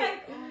 really. Like,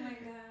 oh my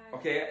God.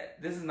 Okay,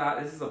 this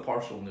is a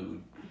partial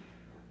nude.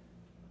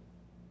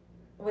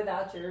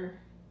 Without your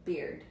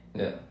beard.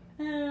 Yeah.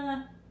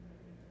 I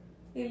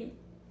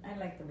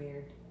like the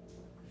beard.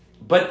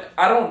 But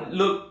I don't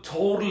look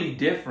totally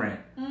different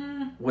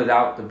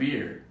without the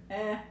beard.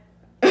 Eh.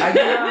 I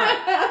do not.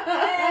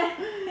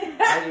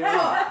 I do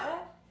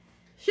not.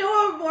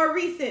 Show a more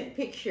recent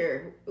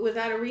picture. Was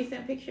that a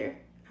recent picture?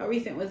 How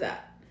recent was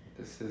that?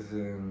 This is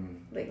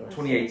in Like last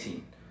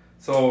 2018.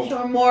 So,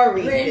 Show a more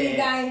recent. Really,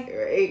 guy?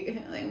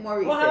 Right? Like more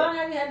recent. Well, how long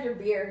have you had your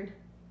beard?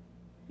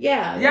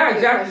 Yeah. yeah, that's a good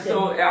exactly.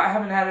 question. So, I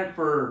haven't had it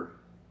for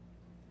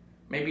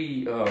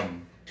maybe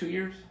 2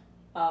 years.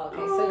 Oh, okay.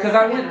 So Because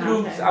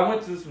I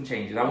went through some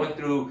changes. I went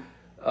through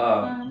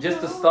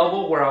just the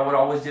stubble where I would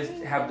always just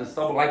have the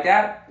stubble like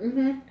that.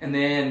 Mm-hmm. And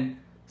then,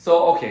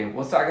 so I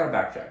gotta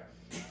backtrack.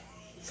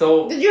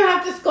 So, Did you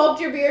have to sculpt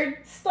your beard?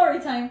 story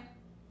time.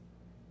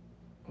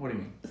 what do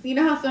you mean? So you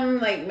know how some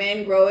like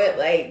men grow it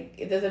like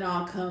it doesn't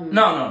all come.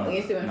 No.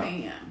 You see what I'm no.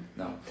 saying? Yeah.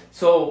 No.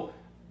 So,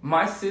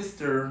 my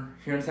sister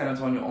here in San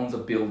Antonio owns a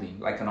building,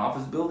 like an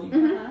office building.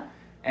 Uh-huh.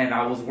 And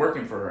I was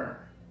working for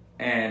her.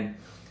 And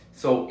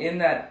so in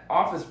that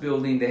office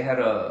building, they had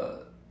a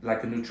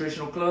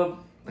nutritional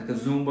club, like a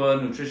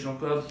Zumba nutritional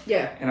club.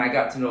 Yeah. And I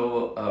got to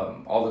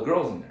know all the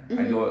girls in there.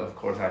 I Mhm. know, of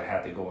course, I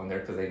had to go in there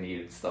because they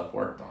needed stuff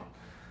worked on.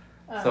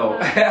 Uh-huh. So,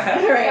 Is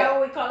that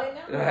what we call it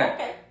now?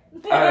 Right.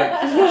 Okay.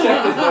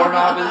 check this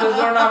doorknob. Is this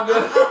doorknob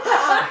good?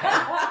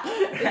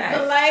 Is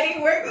the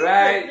lighting working?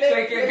 Right.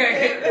 Check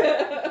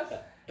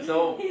it.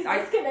 So He's I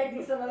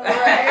disconnecting some of the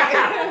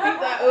Right.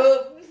 He's like,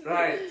 oops.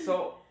 right.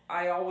 So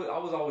I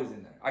was always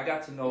in there. I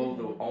got to know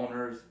the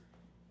owners.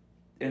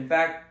 In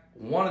fact,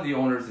 one of the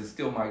owners is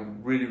still my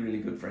really, really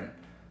good friend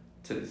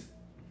to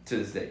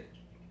this day.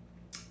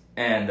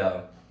 And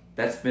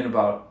that's been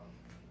about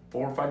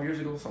 4 or 5 years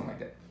ago, something like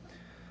that.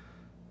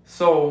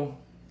 So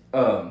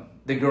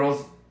the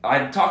girls,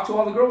 I'd talk to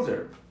all the girls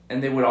there,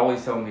 and they would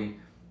always tell me,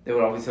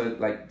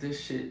 like, this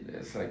shit,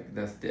 it's like,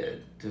 that's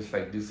dead. Just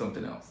like do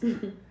something else.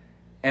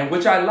 And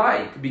which I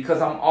like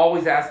because I'm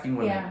always asking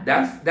women.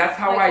 Yeah. That's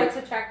how like what's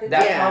attractive.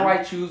 that's Yeah. how I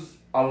choose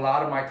a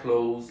lot of my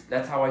clothes.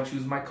 That's how I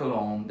choose my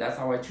cologne. That's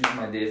how I choose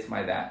my this,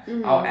 my that.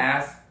 Mhm. I'll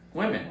ask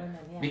women.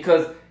 Yeah.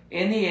 Because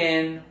in the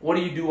end, what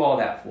do you do all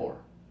that for?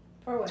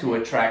 For what? To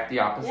attract the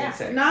opposite Yeah.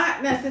 sex.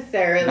 Not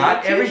necessarily.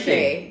 Not Touche.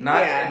 everything.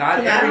 Not 'Cause I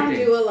everything.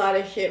 don't do a lot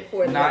of shit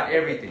for them. Not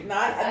everything.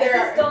 Not I there.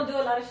 just don't do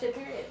a lot of shit,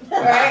 period.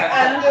 Right?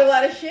 I don't do a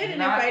lot of shit, and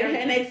Not and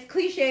everything. it's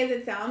cliche as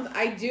it sounds,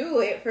 I do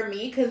it for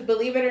me because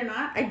believe it or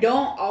not, I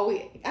don't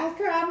always ask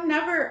her. I'm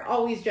never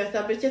always dressed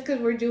up. It's just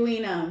because we're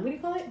doing what do you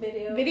call it?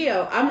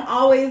 Video. I'm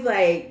always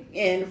like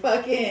in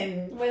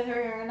fucking. With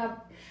her in a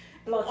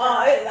blow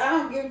I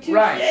don't give two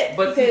Right. shits.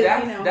 But see,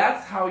 because,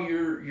 that's how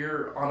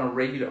you're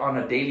on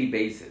a daily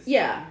basis.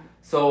 Yeah.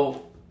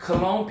 So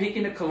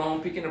picking a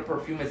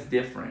perfume is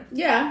different.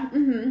 Yeah.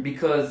 Mm-hmm.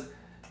 Because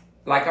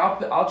like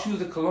I'll choose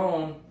a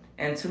cologne,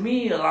 and to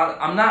me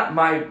I'm not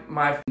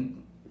my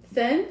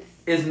Sense?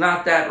 is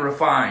not that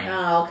refined.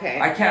 Oh,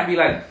 okay. I can't be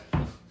like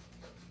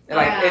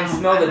and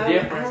smell the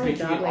difference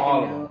between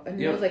all of them. It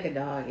You know, smells like a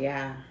dog.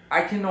 Yeah.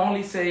 I can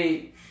only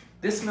say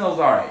this smells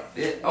alright,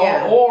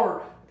 Yeah.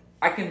 or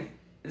I can.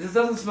 This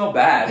doesn't smell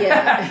bad.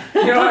 Yeah.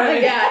 You know what I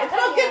mean? Yeah. It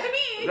smells good to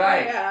me.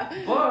 Right.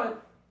 Yeah.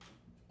 But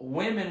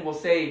women will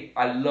say,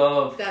 I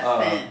love That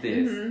scent.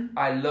 this. Mhm.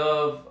 I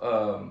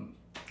love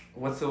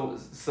what's so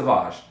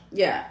Sauvage.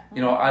 Yeah.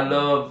 You know, I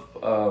love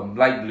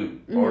light blue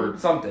or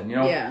something, you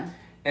know? Yeah.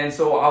 And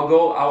so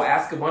I'll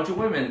ask a bunch of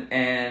women,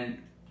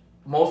 and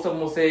most of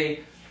them will say,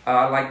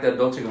 I like the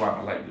Dolce &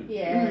 Gabbana light blue.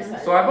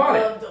 Yes. So I bought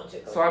it. love Dolce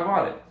 & Gabbana. So I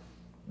bought it.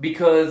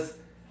 Because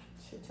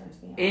Shit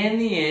turns me on. in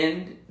the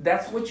end,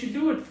 that's what you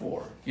do it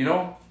for, you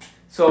know?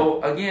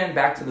 So again,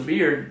 back to the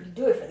beard. You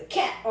do it for the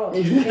cat. Oh,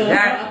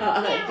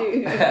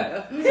 Exactly.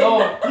 Dude.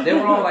 So they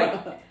were all like,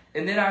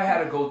 and then I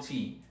had a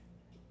goatee.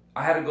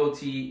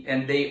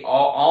 And they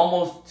all,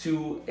 almost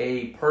to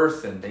a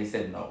person, they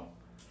said no.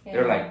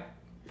 They're like,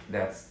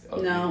 that's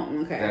ugly. No,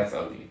 okay. That's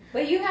ugly.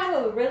 But you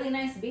have a really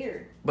nice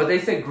beard. But they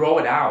said grow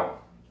it out.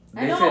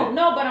 I They know, said,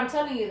 no, but I'm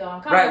telling you though,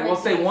 I'm right, we'll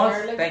complimenting say you, once,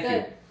 sir. It looks thank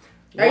good.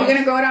 you. Are you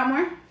gonna grow it out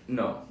more?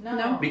 No.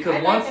 No, Because I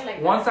like once it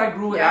like once that. I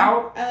grew it Yeah.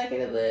 out, I like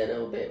it a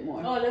little bit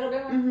more. Oh, a little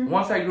bit more. Mhm.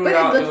 once I grew But it it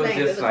out, it looks was nice, it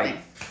just looks like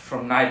nice.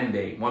 from night and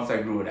day. Once I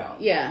grew it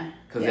out, Yeah.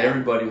 because Yeah.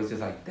 everybody was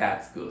just like,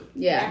 "That's good.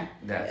 Yeah.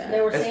 That's Yeah. good."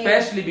 They were saying-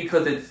 Especially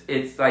because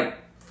it's like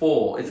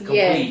full. It's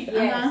complete.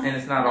 Yes. And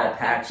it's not all Not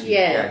patchy.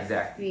 Yes. Yeah,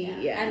 exactly.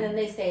 Yeah. And then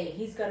they say,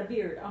 he's got a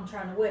beard. I'm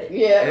trying to wet it.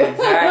 Yeah.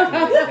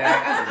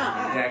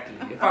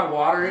 Exactly. If I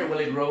water it, will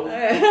it grow?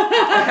 Let's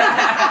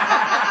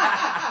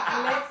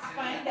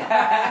find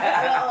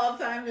out. The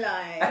all-time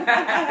lie.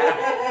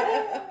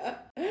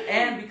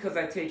 And because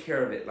I take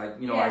care of it, like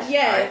you know, I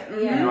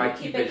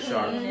keep it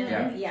sharp. clean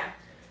Yeah. and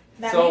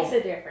that So- makes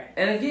a difference.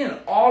 And again,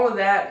 all of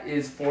that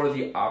is for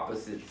the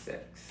opposite sex.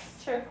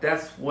 True.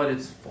 That's what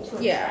it's for.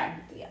 Yeah.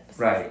 The opposite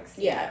Right. sex.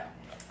 Yeah.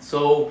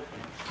 So,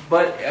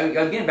 but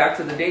again, back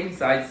to the dating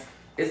sites.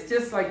 It's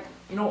just like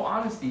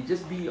honesty.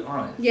 Just be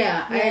honest.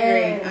 Yeah,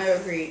 Yes. I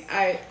agree.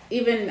 I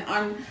even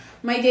on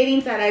my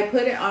dating site, I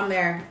put it on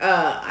there.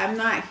 I'm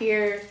not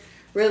here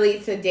really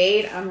to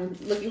date. I'm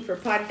looking for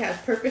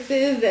podcast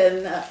purposes,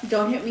 and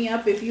don't hit me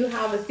up if you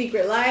have a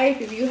secret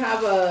life. If you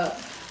have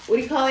what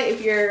do you call it?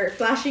 If you're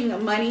flashing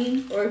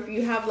money, or if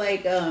you have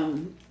like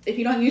if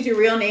you don't use your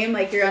real name,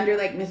 like you're under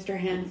like Mr.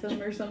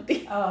 Handsome or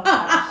something. Oh,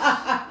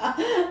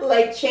 gosh.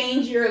 Like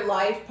Change Your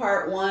Life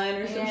Part 1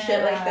 or some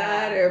shit like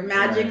that, or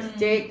Magic Right.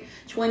 Stick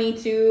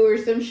 22 or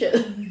some shit.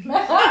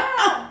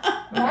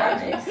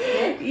 Magic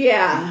stick.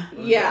 Yeah,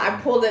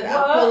 I pulled it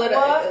up.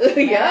 What?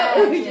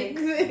 Yeah.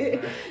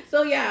 Magic.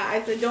 So yeah,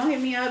 I said don't hit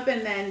me up,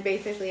 and then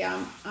basically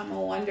I'm a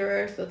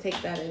wanderer, so take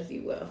that as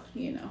you will.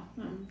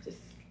 Just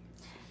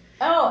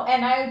Oh,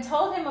 and I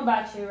told him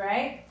about you,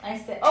 right? I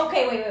said,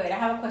 okay, wait. I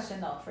have a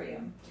question though for you,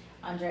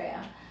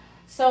 Andrea.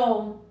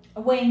 So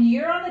when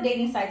you're on the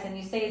dating sites and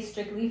you say it's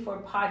strictly for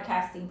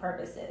podcasting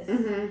purposes,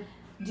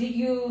 do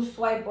you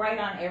swipe right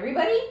on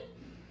everybody?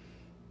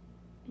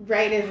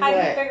 right is How do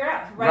you what figure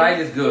out? Right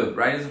is good.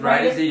 Right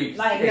is you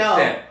like-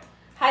 accept.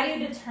 How do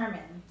you determine?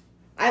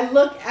 I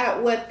look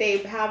at what they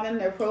have in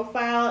their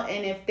profile,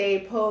 and if they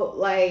put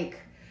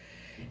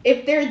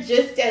if they're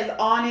just as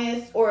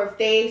honest, or if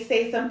they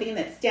say something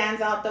that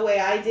stands out the way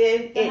I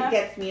did, it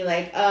gets me.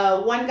 Like,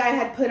 one guy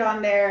had put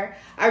on there,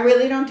 I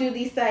really don't do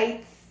these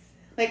sites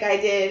like I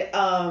did.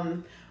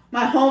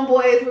 My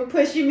homeboys were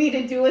pushing me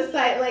to do a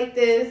site like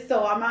this,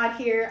 so I'm out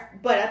here.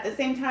 But at the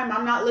same time,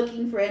 I'm not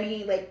looking for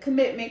any like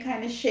commitment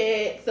kind of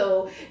shit.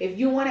 So if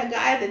you want a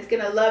guy that's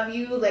gonna love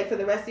you like for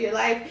the rest of your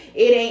life, it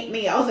ain't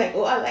me. I was like,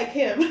 oh, I like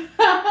him. It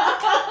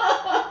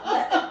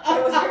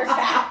was your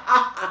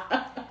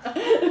fact.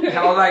 And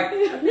I was like,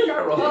 you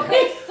got roll.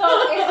 Okay,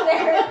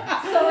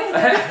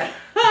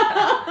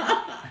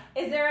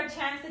 is there a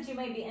chance that you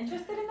may be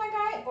interested in that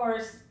guy, or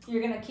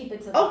you're gonna keep it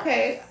to the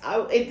Okay,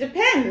 it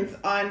depends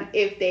on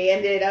if they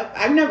ended up.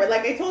 I've never,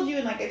 like I told you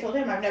and like I told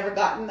him, I've never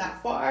gotten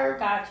that far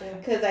Gotcha.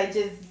 because I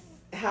just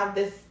have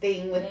this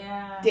thing with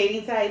Yeah.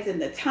 dating sites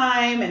and the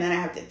time, and then I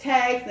have to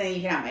text, and then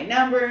you can have my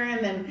number,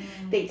 and then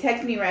they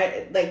text me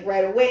right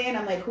away, and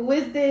I'm like, who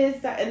is this?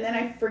 And then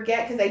I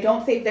forget because I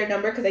don't save their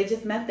number because I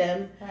just met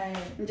them. Right.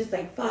 I'm just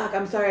like, fuck,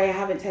 I'm sorry I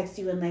haven't texted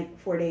you in like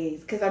 4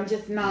 days because I'm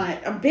just not.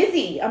 I'm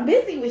busy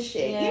with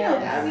shit. You know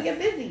that we get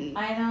busy.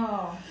 I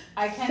know.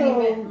 I can't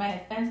So- even. My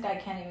fence guy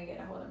can't even get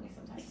a hold of me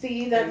sometimes.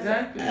 See, that's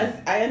Exactly.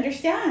 I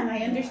understand.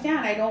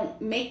 I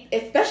don't make,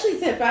 especially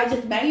since I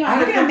just met you. I I'm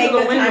had not to gonna come to make the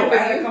the window. time I for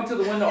had to you. come to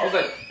the window. I was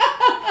like,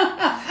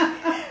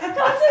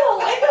 Come to the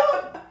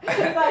window.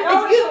 It's like,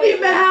 oh, Excuse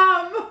me,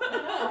 ma'am.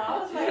 I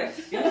was like,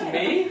 excuse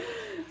me.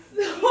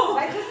 So,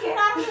 I just get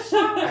out of the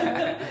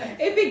shower.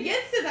 if it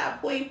gets to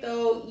that point,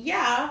 though,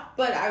 yeah,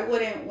 but I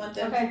wouldn't want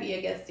them Okay. to be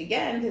a guest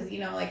again because,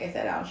 like I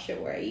said, I don't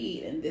shit where I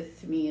eat, and this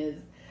to me is,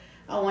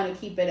 I want to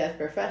keep it as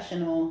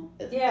professional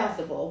as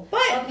possible. But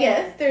Okay.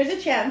 yes, there's a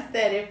chance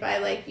that if I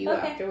like you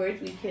Okay.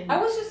 afterwards, we can I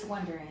was just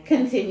wondering.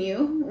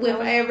 continue. If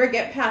I ever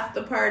get past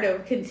the part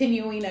of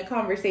continuing a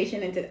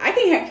conversation I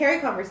can carry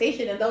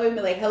conversation, and they'll even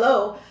be like,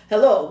 hello,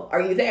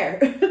 are you there?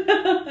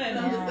 And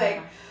I'm just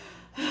like,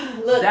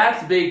 look.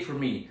 That's big for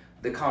me.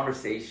 The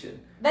conversation.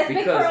 That's big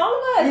Because- for all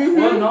of us.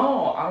 Well,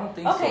 no, I don't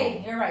think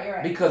Okay, so. you're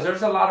right. Because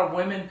there's a lot of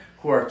women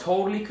who are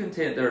totally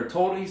content. They're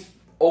totally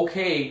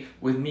okay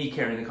with me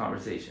carrying the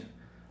conversation.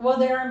 Well,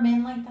 there are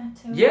men like that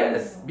too.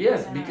 Yes, Yeah.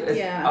 because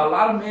Yeah. a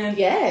lot of men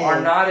Yes. are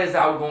not as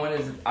outgoing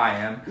as I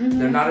am.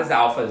 They're not as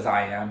alpha as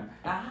I am.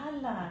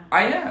 Allah.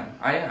 I am.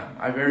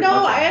 I very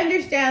No, much I am.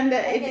 understand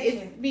that I get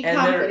it's you. be And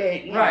they're-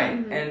 confident. Yeah. Right.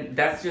 Mhm. And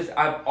that's just,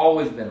 I've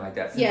always been like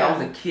that. Since I Yeah.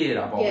 was a kid,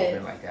 I've always Yes.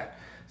 been like that.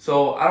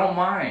 So I don't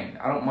mind.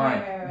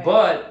 Right.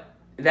 But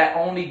that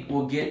only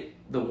will get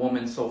the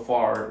woman so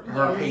far.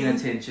 Her Yes. paying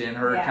attention,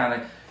 her Yeah. kind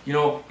of,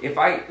 if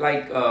I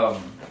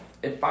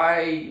if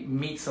I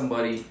meet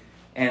somebody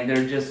and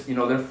they're just,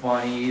 they're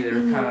funny, they're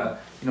kind of,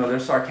 they're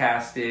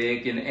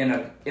sarcastic and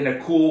in a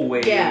cool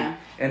way, Yeah.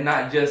 and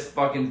not just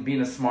fucking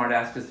being a smart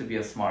ass just to be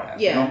a smart ass,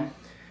 Yeah.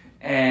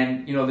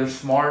 And they're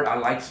smart. I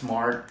like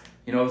smart,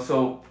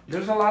 So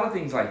there's a lot of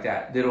things like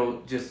that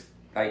that'll just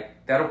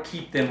that'll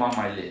keep them on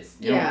my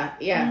list. you know? Yeah,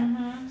 yeah.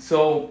 Mm-hmm.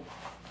 So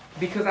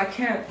because I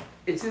can't,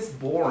 it's just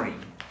boring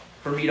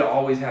for me to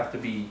always have to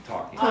be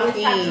talking. Always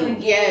have to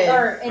engage Yes.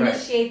 or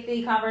initiate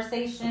the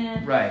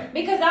conversation. Right.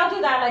 Because I'll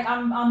do that. Like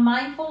I'm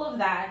mindful of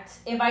that.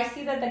 If I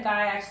see that the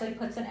guy actually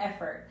puts an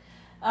effort,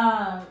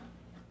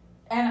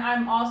 and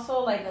I'm also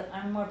like,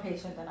 I'm more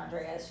patient than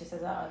Andrea. She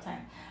says that all the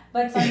time.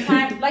 But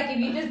sometimes, like, if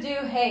you just do,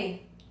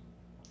 hey,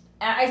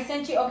 I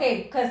sent you,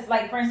 okay, because,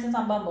 like, for instance,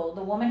 on Bumble,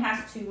 the woman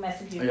has to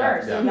message you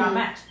first. Yeah. So y'all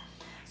match.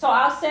 So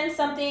I'll send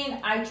something.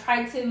 I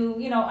try to,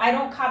 you know, I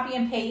don't copy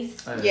and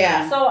paste.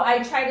 Yeah. So I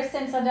try to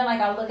send something, like,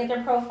 I'll look at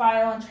their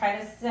profile and try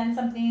to send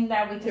something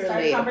that we can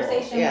start a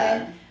conversation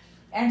with.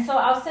 And so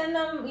I'll send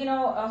them, you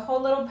know, a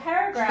whole little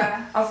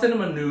paragraph. I'll send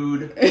them a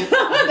nude.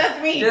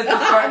 That's me. Just to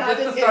start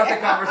the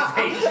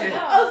conversation.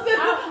 I'll send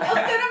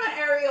them an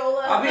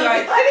areola. I'll be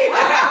like,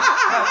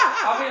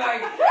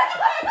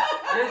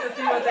 just to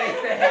see what they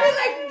say. I'll be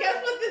like, guess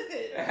what this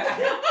is?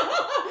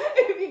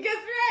 If you guess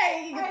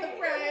right, you get the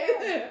prize.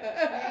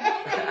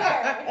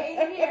 Hate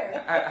it here.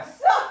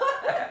 So,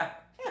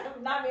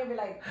 not maybe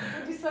like,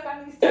 would you suck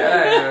on these two?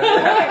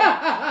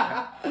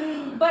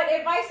 But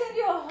if I send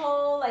you a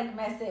whole like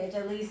message,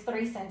 at least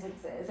 3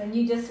 sentences, and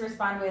you just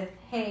respond with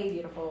 "Hey,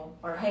 beautiful,"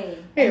 or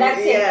 "Hey," and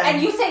that's it,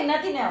 and you say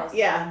nothing else.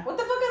 Yeah. What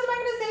the fuck else am I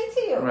gonna say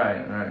to you?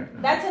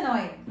 Right. That's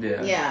annoying.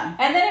 Yeah. Yeah.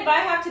 And then if I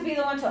have to be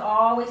the one to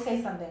always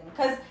say something,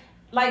 because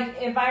like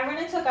if I run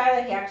into a guy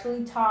that he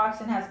actually talks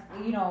and has,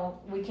 you know,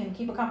 we can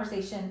keep a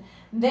conversation,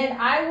 then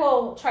I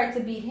will try to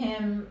beat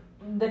him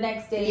the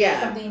next day or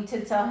something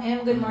to tell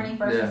him good morning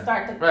first and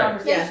start the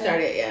conversation. Yeah,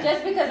 start it,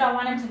 Just because I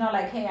want him to know,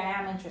 like, hey, I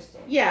am interested.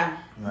 Yeah.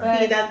 But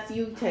see, that's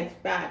you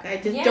text back. I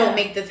just don't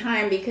make the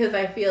time because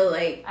I feel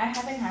like I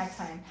haven't had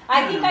time.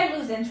 I think I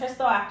lose interest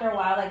though after a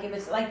while. Like if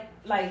it's like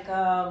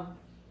I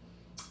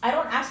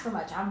don't ask for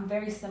much. I'm a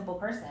very simple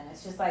person.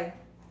 It's just like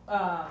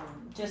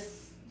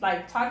just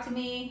like talk to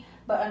me,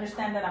 but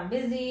understand that I'm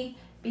busy.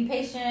 Be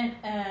patient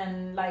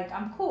and like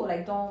I'm cool.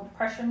 Like don't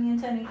pressure me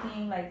into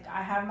anything. Like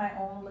I have my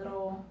own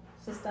little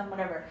system,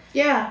 whatever.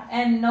 Yeah.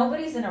 And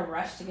nobody's in a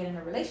rush to get in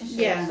a relationship.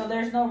 Yeah. So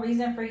there's no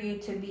reason for you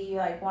to be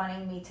like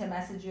wanting me to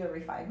message you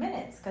every 5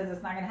 minutes because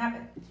it's not gonna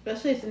happen.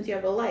 Especially since you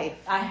have a life.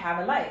 I have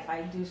a life.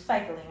 I do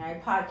cycling.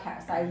 I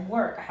podcast. I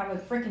work. I have a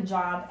freaking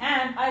job,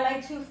 and I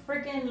like to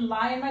freaking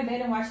lie in my bed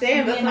and watch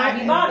TV and not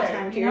be bothered.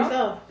 Time to you know?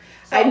 yourself.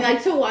 So, I'd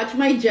like to watch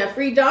my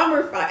Jeffrey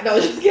Dahmer fight. No,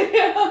 just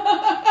kidding.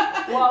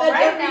 Well,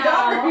 right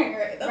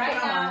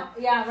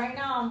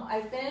now,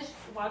 I finished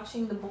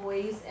watching The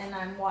Boys, and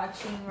I'm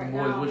watching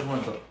now. Which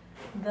one's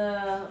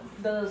the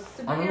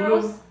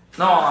superheroes.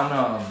 No, on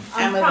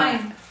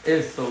Prime.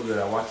 It's so good.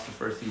 I watched the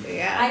first season.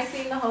 Yeah. I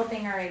seen the whole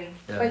thing already.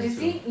 Yeah, but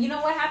you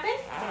know what happened?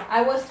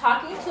 I was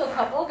talking to a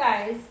couple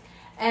guys,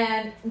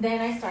 and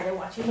then I started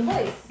watching The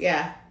Boys.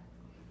 Yeah.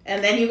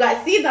 And then you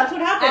got, that's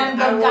what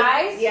happened. And the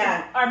guys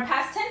are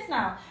past tense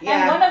now.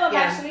 Yeah, and one of them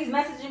actually is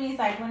messaging me. He's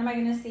like, when am I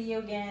going to see you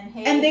again?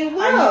 Hey, and they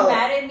will. Are you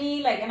mad at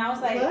me? Like, and I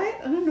was like, what?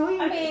 I don't know.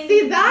 I mean,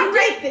 see that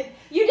right there.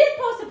 You did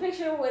post a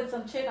picture with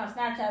some chick on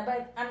Snapchat,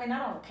 but I mean, I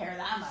don't care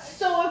that much.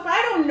 So if I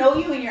don't know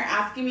you and you're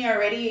asking me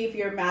already if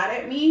you're mad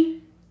at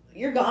me,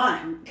 you're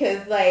gone.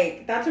 Because,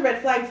 like, that's a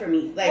red flag for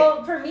me. Like,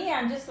 well, for me,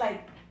 I'm just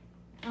like,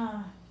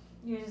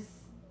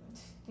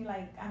 you're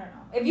like, I don't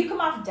know. If you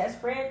come off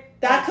desperate,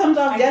 that comes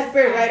off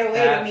desperate right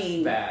away to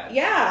me. Bad.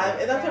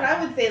 Yeah, that's what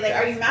I would say. Like,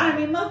 are you mad at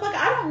me, motherfucker?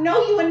 I don't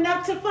know you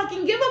enough to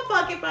fucking give a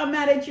fuck if I'm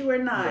mad at you or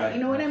not. Right.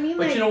 You know what I mean?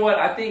 But like, you know what?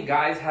 I think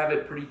guys have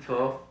it pretty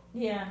tough.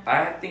 Yeah.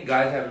 I think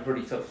guys have it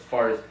pretty tough as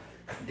far as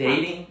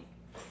dating,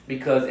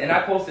 because, and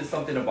I posted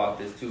something about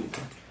this too,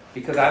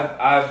 because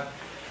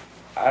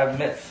I've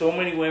met so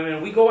many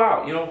women. We go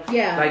out, you know,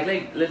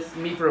 like let's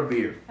meet for a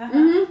beer,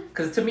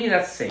 because to me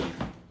that's safe.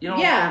 You know,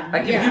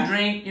 like if you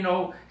drink, you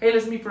know, hey,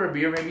 let's meet for a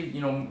beer, maybe,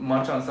 you know,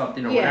 munch on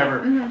something or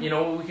whatever. You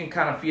know, we can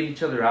kind of feel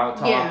each other out,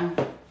 talk. Yeah.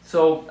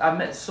 So I've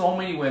met so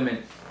many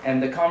women,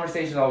 and the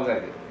conversation always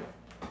like,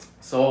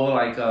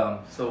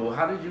 so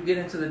how did you get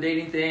into the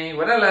dating thing?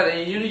 Whatever,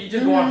 and you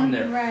just go on from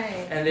there.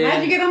 Right. And then,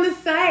 how'd you get on the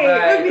site?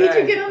 What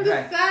made you get on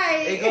the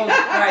site? It goes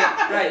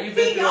right. You've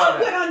been through all y'all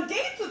that. went on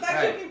dates with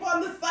actual people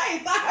on the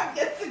sites. I have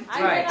yet to do.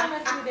 I've been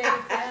on a few dates.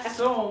 Yeah.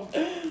 So,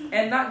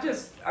 and not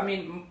just, I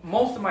mean,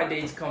 most of my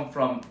dates come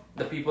from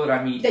the people that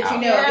I meet That out.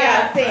 you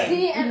know, same.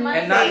 See, and mine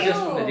And not too.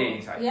 just from the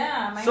dating site.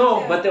 Yeah, mine So,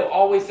 too. but they'll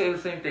always say the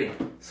same thing.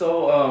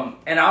 So,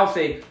 and I'll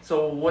say,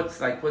 so what's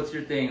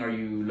your thing? Are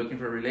you looking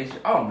for a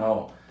relationship? Oh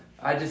no,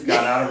 I just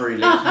got out of a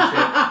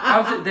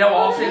relationship. They'll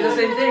all say the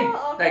same thing.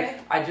 Okay.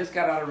 Like, I just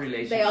got out of a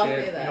relationship. They all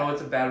say that. You know,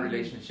 it's a bad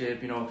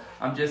relationship. You know,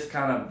 I'm just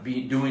kind of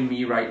doing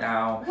me right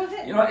now. Was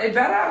it? You know, it's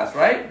badass,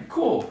 right?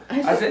 Cool.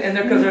 I said, and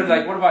because they're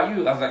like, what about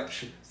you? I was like,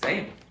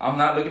 same. I'm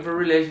not looking for a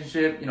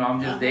relationship. You know, I'm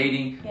just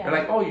dating. Yeah. They're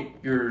like, oh,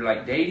 you're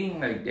like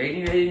dating. I'm like, yeah.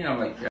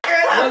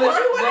 That's what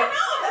you Well, want to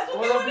know. That's what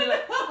well, they they'll be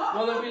want to know.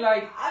 Well, they'll be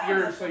like,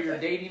 you're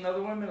dating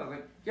other women? I was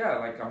like, yeah,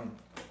 like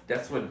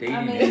that's what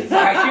dating is.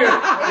 Like you're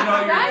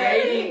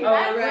dating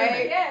other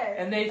women. Yes.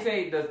 And they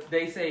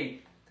say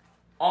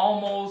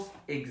almost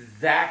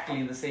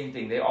exactly the same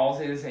thing. They all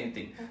say the same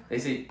thing. They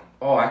say,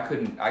 oh, I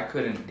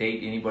couldn't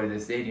date anybody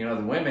that's dating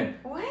other women.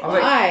 What? I was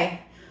like, Why?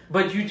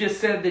 but you just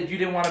said that you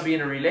didn't want to be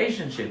in a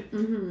relationship.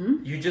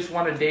 Mm-hmm. You just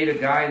want to date a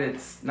guy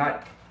that's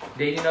not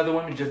dating other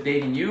women, just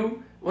dating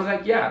you. I was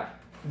like, yeah,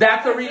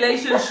 that's a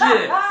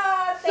relationship.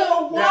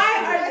 So why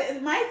That's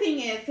are my thing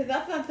is because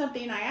that's not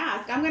something I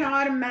ask. I'm gonna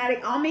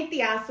I'll make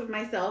the ass of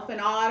myself, and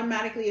I'll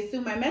automatically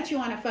assume I met you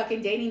on a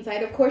fucking dating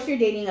site. Of course, you're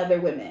dating other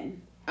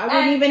women. I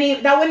wouldn't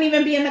even that wouldn't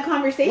even be in the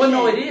conversation. Well,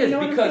 no, it is You know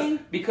what I'm saying?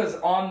 because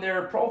on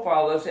their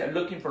profile they'll say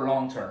looking for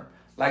long term.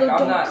 Like So I'm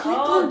don't not. click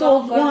Oh, on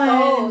don't those put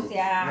ones. those,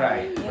 yeah.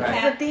 Right, You right. That's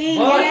can't. the thing.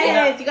 But-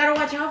 Yes, you gotta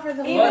watch out for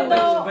the Even But-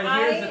 though but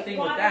here's the I thing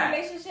want with a that.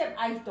 relationship,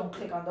 I don't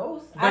click on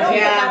those. I But don't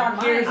yeah, put that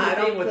on here's mine. I the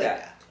don't thing with click.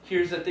 that.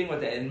 Here's the thing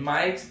with that. In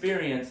my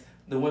experience,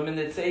 the women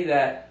that say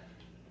that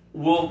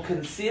will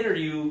consider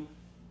you,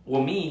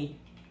 well, me,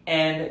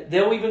 and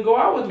they'll even go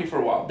out with me for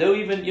a while. They'll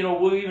even,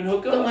 we'll even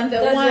hook up. The ones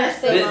that Does want. yours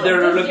say- They're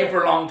Does looking your-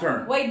 for long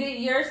term. Wait,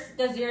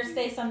 does yours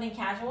say something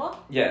casual?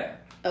 Yeah.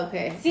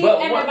 Okay. See,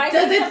 But and what- if I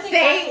Does say it something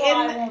say casual,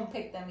 I in- won't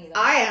pick them either.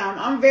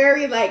 I'm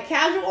very like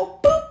casual.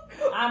 Boop.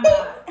 I'm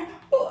not.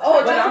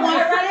 Oh, But just I'm one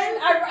not- friend.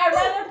 I'd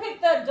rather pick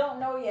the don't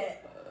know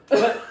yet.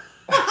 But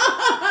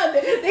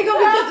They gonna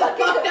be just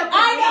fucked up.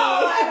 I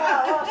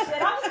know. Oh,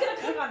 shit. I'm just gonna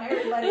click on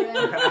everybody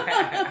then.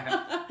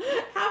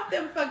 Half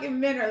them fucking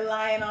men are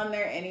lying on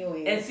there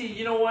anyways. and see,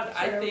 you know what?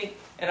 I think,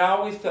 and I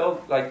always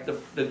tell like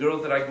the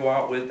girls that I go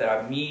out with that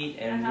I meet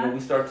and Uh-huh. we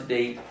start to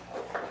date.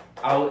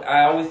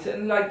 I always tell,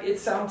 like it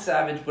sounds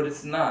savage, but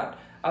it's not.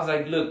 I was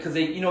like, look, because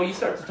you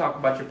start to talk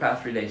about your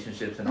past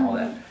relationships and all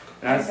that,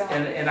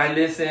 and I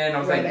listen. I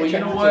was Right, like, I well, you try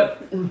know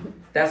not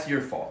what? That's your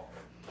fault.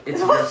 It's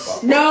your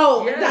fault.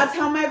 No, Yes. that's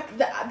how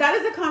that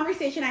is a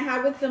conversation I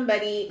had with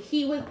somebody.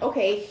 He was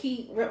okay.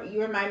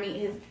 You remind me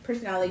his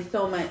personality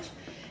so much.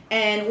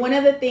 And one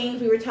of the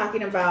things we were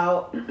talking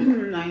about,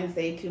 I'm not gonna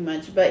say too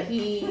much, but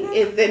he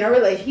is in a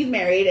relation. He's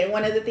married, and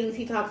one of the things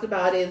he talks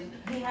about is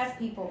He has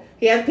people.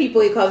 he has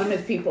people. He calls them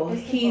his people. His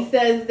He people.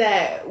 says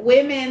that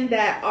women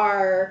that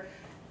are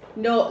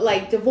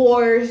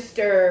divorced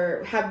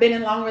or have been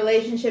in long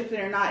relationships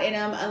and are not in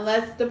them,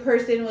 unless the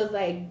person was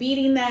like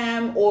beating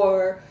them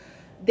or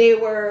they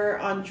were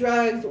on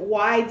drugs,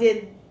 why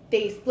did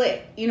they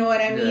split? You know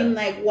what I mean? Yeah.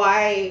 Like,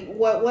 why?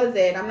 What was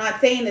it? I'm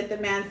not saying that the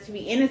man's to be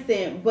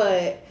innocent,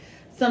 but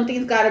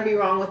something's got to be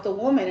wrong with the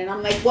woman. And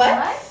I'm like, what?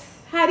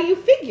 How do you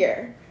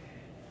figure?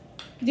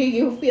 Do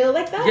you feel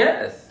like that?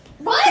 Yes.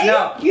 What?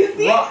 No, You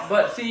see? wrong,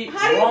 but see,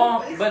 How do you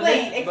wrong. But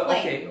explain, but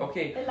explain.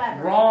 okay.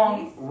 Elaborate,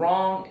 Wrong. please.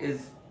 Wrong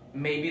is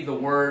maybe the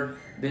word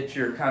that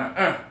you're kind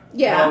of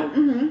Yeah.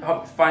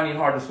 Mm-hmm. finding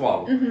hard to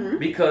swallow Mhm.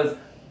 because,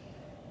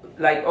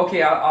 like,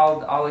 okay,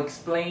 I'll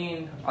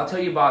explain. I'll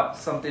tell you about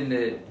something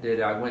that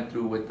I went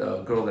through with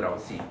a girl that I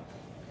was seeing.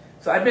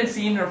 So I've been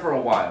seeing her for a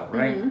while,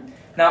 right? Mhm.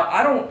 Now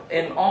I don't.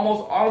 In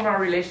almost all of my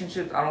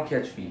relationships, I don't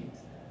catch feelings.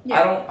 Yeah.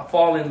 I don't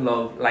fall in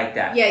love like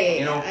that. Yeah,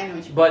 You know. I know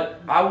what you mean.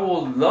 But I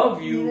will love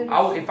you. Neither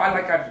I if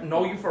I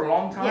know you for a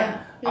long time, Yeah.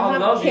 You'll I'll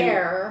have love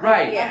care. you.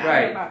 Right, Yeah.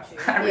 right. About you.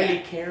 I really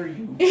Yeah. care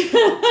you.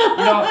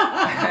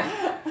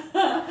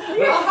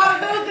 You'll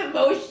have those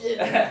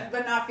emotions,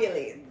 but not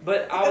feelings.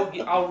 But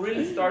I'll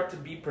really start to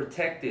be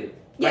protective.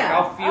 Like Yeah.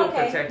 I'll feel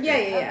Okay. protective.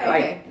 Yeah.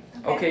 Like, Okay.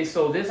 Okay,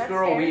 so this That's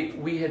girl, fair.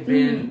 we had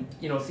been,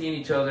 seeing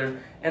each other,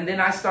 and then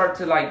I start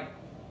to like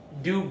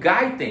do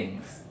guy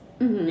things.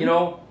 Mhm. You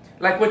know,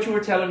 like what you were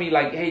telling me,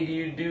 like, hey, do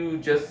you do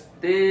just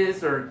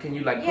this, or can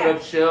you like put Yeah.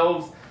 up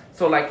shelves?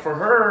 So like for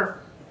her,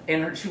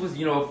 she was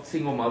a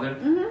single mother,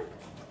 Mhm.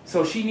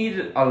 so she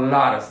needed a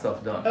lot of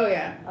stuff done. Oh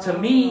yeah. To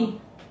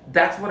me,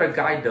 that's what a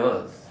guy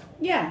does.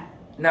 Yeah.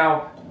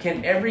 Now,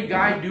 can every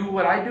guy do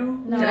what I do?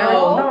 No. Can every-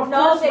 of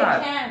No, course they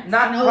not. can't.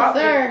 Not No,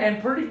 probably, sir.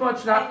 and pretty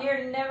much not And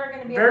you're never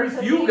gonna be very able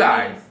to few be-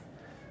 guys.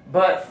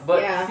 But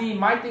Yeah. see,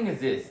 my thing is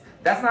this: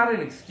 that's not an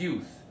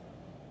excuse,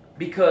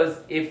 because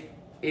if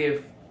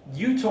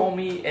you told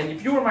me, and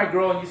if you were my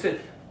girl and you said,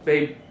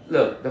 "Babe,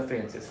 look, the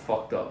fence is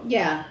fucked up,"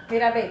 Yeah.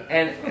 Mira, babe.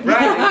 and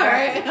right,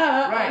 exactly,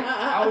 right,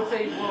 I would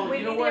say, well, We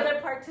you know need what? the other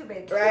part too,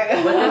 babe. Right.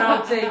 But then I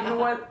would say, you know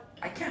what?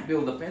 I can't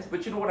build a fence,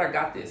 but you know what? I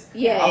got this.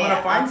 Yeah, I'm gonna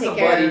yeah, find I'll take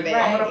somebody. care of it,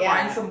 I'm gonna yeah.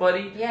 find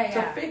somebody Yeah, to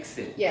yeah. fix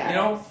it. Yeah. You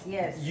know,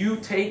 Yes. you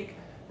take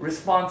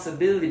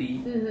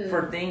responsibility Mhm.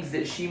 for things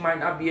that she might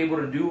not be able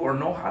to do or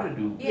know how to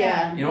do.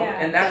 Yeah. You know, Yeah,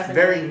 and that's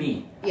very definitely.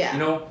 me. Yeah. You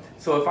know,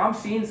 so if I'm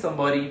seeing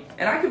somebody,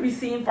 and I could be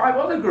seeing 5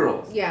 other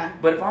girls, Yeah.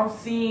 but if I'm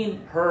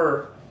seeing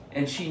her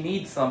and she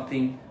needs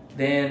something,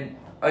 then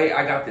hey,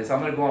 I got this. I'm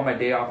gonna go on my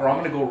day off, or I'm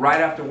gonna go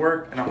right after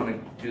work, and I'm gonna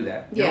do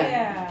that. You know?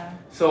 Yeah.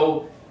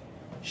 So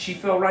she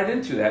fell right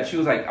into that. She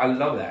was like, I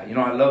love that. You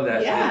know, I love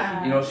that.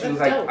 Yeah. You know, she was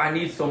That's like, dope. I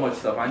need so much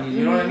stuff. I need,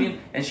 you know what I Mhm. mean?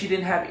 And she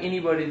didn't have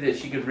anybody that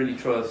she could really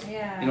trust.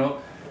 Yeah. You know,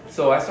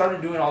 so I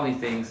started doing all these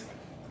things.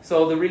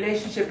 So the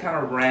relationship kind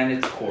of ran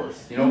its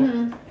course, you know,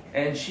 Mhm.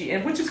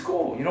 and which is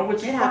cool, you know,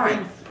 which is It fine.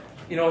 happens.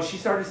 You know, she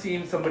started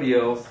seeing somebody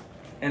else,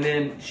 and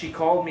then she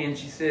called me and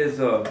she says,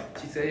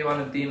 hey,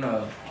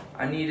 Valentina,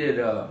 I needed,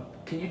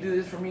 can you do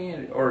this for me?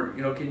 Or,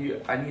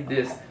 I need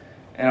this.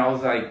 And I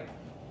was like,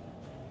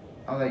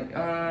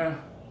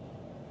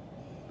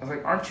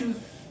 aren't you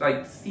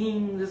like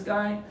seeing this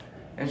guy?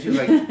 And she was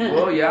like,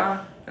 well,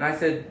 yeah. And I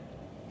said,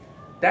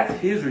 that's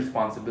his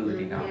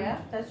responsibility now. Yeah,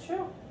 that's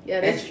true.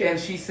 Yeah, that's And, true. and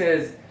she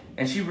says,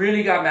 and she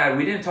really got mad.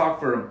 We didn't talk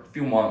for a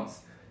few months.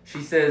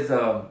 She says,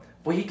 well,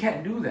 he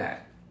can't do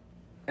that.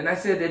 And I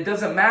said, it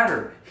doesn't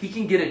matter. He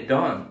can get it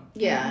done.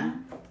 Yeah.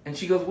 And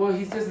she goes, well,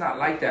 he's just not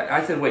like that.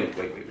 I said, wait.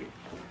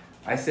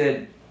 I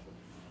said,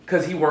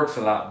 because he works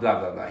a lot, blah,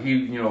 blah, blah.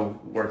 He,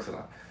 works a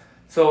lot.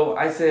 So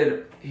I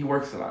said, he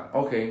works a lot.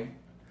 Okay.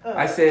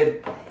 I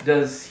said,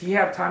 does he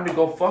have time to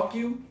go fuck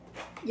you?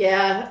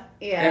 Yeah.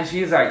 Yeah. And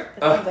she's like,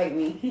 Sounds like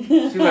me.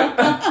 She's like,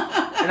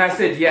 and I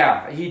said,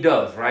 yeah, he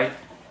does, right?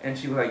 And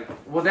she was like,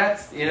 well,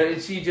 that's,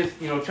 and she just,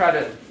 tried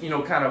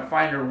to, kind of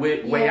find her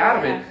way out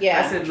of it.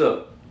 Yeah. I said,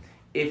 look,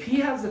 if he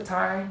has the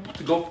time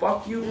to go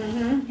fuck you,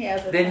 He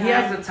has the then time. he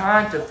has the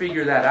time to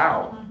figure that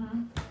out.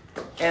 Mm-hmm.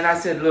 And I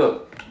said,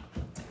 look,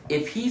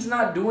 if he's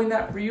not doing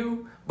that for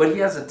you, but he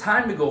has the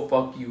time to go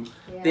fuck you,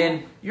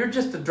 then you're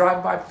just a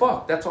drive-by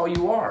fuck. That's all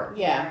you are.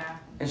 Yeah.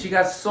 And she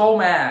got so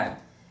mad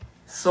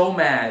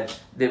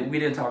that we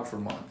didn't talk for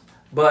months.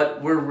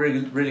 But we're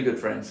really, really good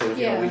friends. So,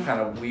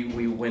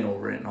 we went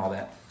over it and all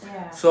that.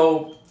 Yeah.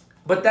 So,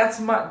 but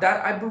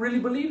I really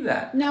believe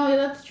that. No,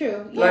 that's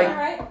true.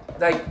 Yeah.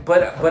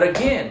 But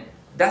again,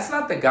 that's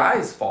not the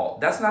guy's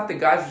fault. That's not the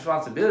guy's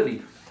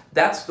responsibility.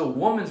 That's the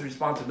woman's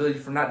responsibility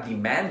for not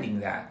demanding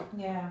that.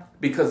 Yeah.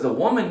 Because the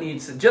woman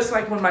needs to, just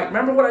like when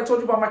remember what I told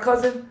you about my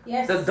cousin?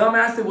 Yes. The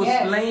dumbass that was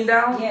laying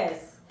down?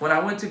 Yes. When I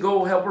went to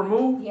go help her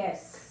move?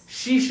 Yes.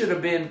 She should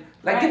have been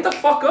like, get the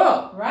fuck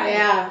up. Right.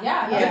 Yeah.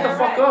 Yeah. Get the you're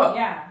fuck right. up.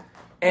 Yeah.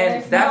 And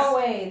There's that's no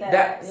way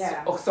that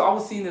So I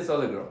was seeing this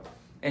other girl,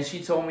 and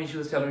she told me, she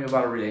was telling me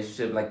about a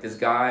relationship. Like this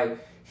guy,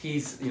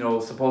 he's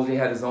supposedly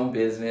had his own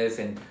business,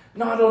 and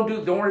no,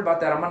 don't worry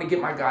about that. I'm gonna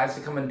get my guys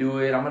to come and do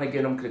it. I'm gonna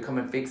get them to come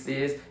and fix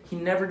this. He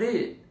never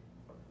did.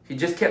 He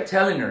just kept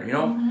telling her,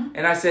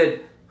 And I said,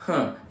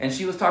 huh? And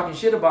she was talking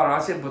shit about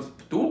it. I said, but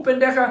tú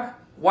pendeja,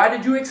 why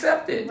did you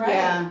accept it? Right.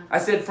 Yeah. I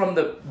said from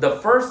the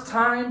first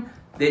time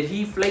that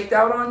he flaked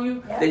out on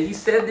you, that he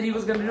said that he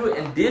was gonna do it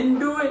and didn't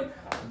do it,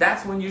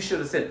 that's when you should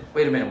have said,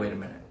 wait a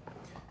minute.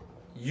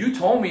 You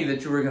told me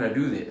that you were gonna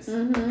do this.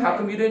 How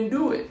come you didn't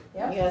do it?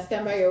 Yep. You gotta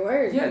stand by your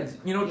word. Yeah,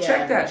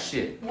 check that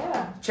shit.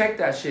 Yeah. Check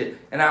that shit.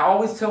 And I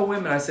always tell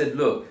women, I said,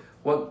 look,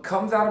 what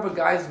comes out of a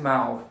guy's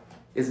mouth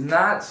is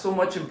not so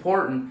much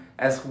important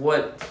as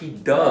what he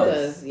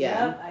does.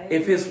 Yeah. Yep,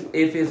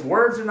 If his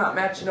words are not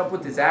matching up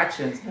with his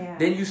actions, Yeah.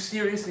 then you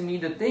seriously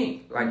need to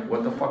think, like,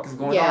 what the fuck is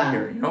going on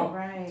here,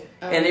 Right.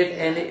 And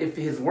if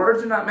his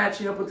words are not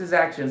matching up with his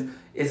actions,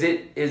 is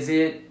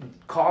it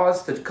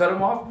cause to cut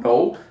him off?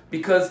 No,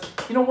 because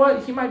you know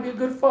what? He might be a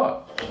good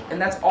fuck, and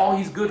that's all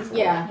he's good for.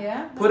 Yeah.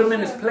 Yeah. Put him in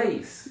his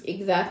place.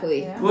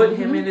 Exactly. Yeah. Put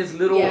him in his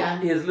little Yeah.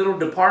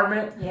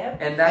 department, Yep.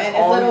 and that's And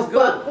all his he's little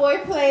good. fuck boy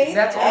place.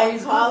 That's all and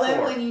he's call good it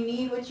for. when you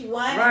need what you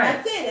want. Right. And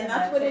that's it. And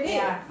that's what it is.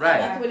 Yeah. Right.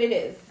 That's what it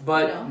is.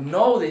 But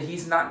know that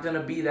he's not going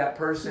to be that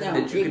person No,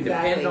 that you can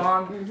exactly. depend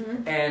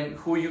on and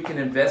who you can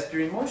invest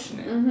your emotion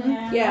in.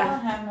 Yeah. Yeah. I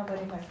don't have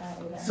nobody like that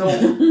either.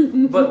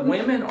 So, but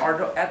women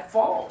are at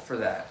fault for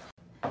that.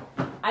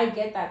 I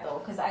get that though,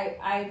 because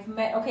I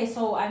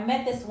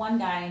met this one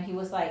guy and he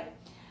was like,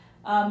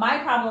 my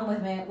problem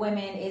with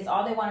women is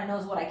all they want to know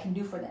is what I can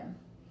do for them.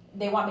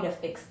 They want me to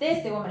fix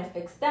this, they want me to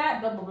fix that,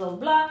 blah, blah, blah,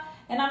 blah.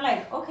 And I'm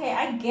like, okay,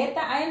 I get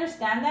that. I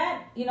understand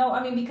that.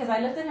 Because I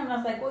looked at him and I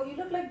was like, well, you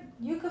look like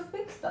you could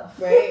fix stuff.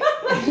 Right.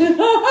 But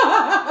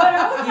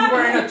I was He's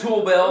wearing a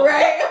tool belt.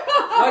 Right.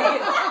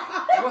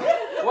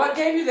 What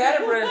gave you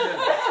that impression?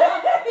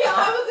 Yeah,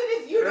 I was in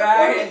his uniform.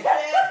 Right.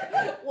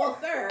 Right. Well,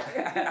 sir.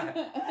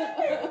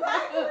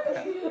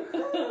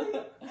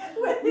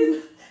 with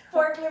his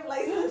forklift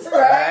license.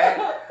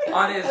 Right.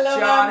 On his Hello, on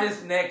ma'am.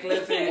 his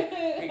necklace,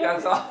 he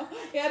got all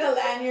He had a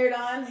lanyard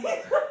on.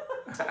 Hey,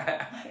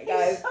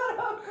 guys.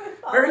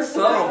 very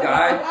subtle,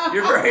 guy.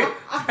 You're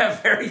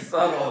very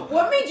subtle.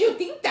 What made you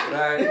think that?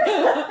 Right.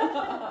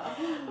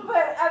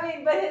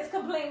 But his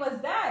complaint was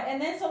that.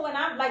 And then so when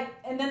I'm like,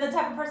 and then the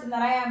type of person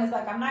that I am is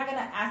like, I'm not going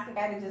to ask a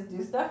guy to just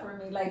do stuff for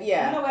me. Like,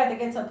 Yeah. we have to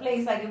get to a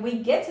place. Like, if we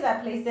get to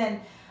that place,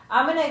 then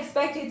I'm going to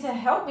expect you to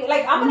help me.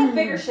 Like, I'm going to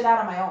figure shit out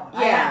on my own.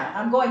 Yeah.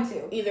 I'm going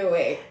to. Either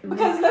way.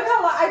 Because look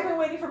how long I've been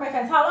waiting for my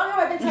fence. How long have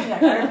I been telling you I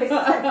got to replace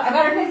this fence? I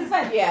got to replace this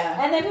fence.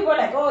 Yeah. And then people are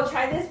like, oh,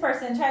 try this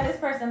person,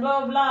 blah,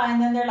 blah, blah.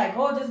 And then they're like,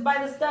 oh, just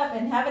buy the stuff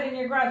and have it in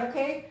your garage.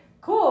 Okay,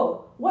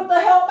 cool. What the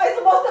hell am I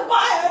supposed to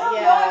buy? I don't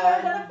know. I've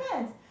never done a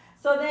fence.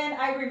 So then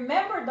I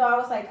remembered, though, I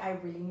was like, I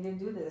really need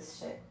to do this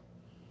shit.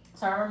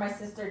 So I remember my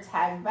sister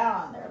tagged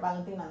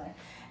Valentina on there.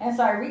 And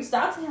so I reached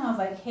out to him. I was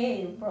like,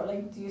 hey, bro,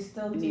 like, do you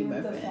still do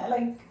the fence?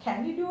 Like,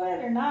 can you do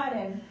it or not?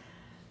 And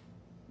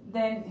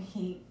then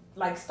he,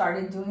 like,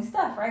 started doing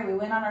stuff, right? We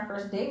went on our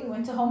first date. We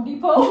went to Home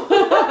Depot.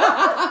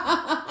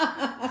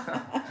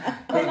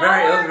 It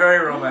was very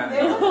romantic.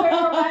 It was very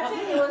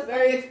romantic. It was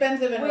Very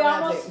expensive and we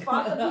romantic. almost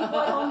fought the people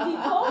at Home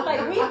Depot.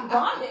 Like, we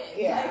bonded.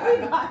 Yeah.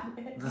 Like, we bonded.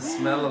 The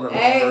smell of the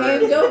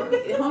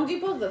Hey, Home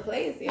Depot's the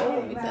place. Yeah,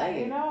 let me Right, tell you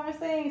you. know what I'm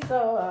saying?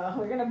 So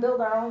we're gonna build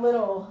our own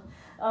little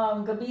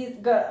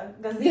gazebo,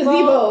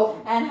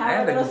 Gazebo. and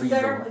have And a a little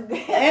gazebo.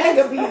 ceremony. And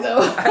a gabizo.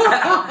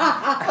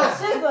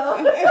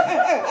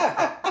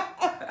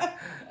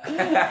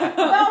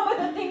 No, but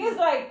the thing is,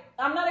 like,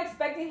 I'm not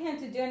expecting him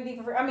to do anything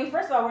for free. I mean,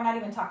 first of all, we're not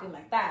even talking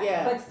like that.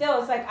 Yeah. But still,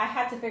 it's like I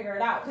had to figure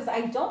it out because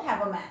I don't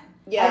have a man.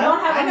 Yeah, I don't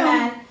have I a know.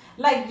 man.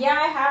 Like, yeah,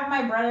 I have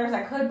my brothers.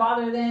 I could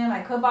bother them.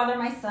 I could bother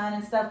my son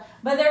and stuff.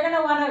 But they're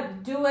gonna want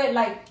to do it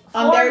like for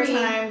On their me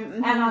time.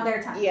 and on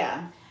their time.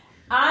 Yeah.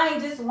 I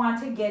just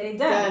want to get it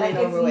done. Done Like and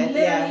it's over with,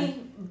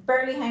 literally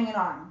barely hanging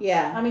on.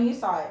 Yeah. I mean, you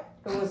saw it.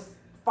 It was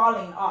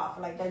falling off.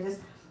 Like I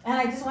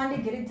just wanted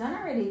to get it done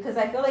already because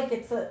I feel like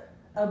it's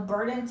a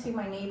burden to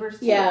my neighbors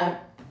too. Yeah.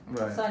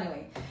 Right. So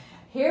anyway,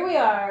 here we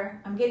are.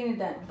 I'm getting it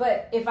done.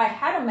 But if I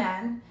had a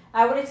man,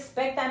 I would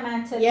expect that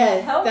man to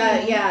Yes. help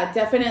That. me. Yeah.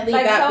 Definitely.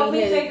 Like that help be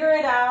me his. figure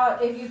it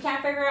out. If you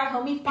can't figure it out,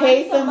 help me find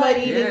Pay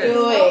somebody to who do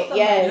knows it. somebody,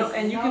 Yes. You know,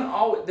 and you can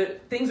always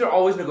things are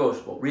always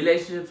negotiable.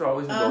 Relationships are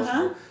always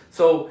negotiable. Uh-huh.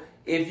 So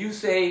if you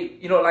say,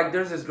 you know, like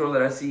there's this girl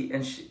that I see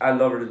and I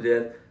love her to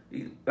death.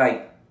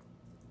 Like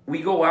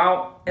we go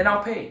out and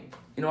I'll pay.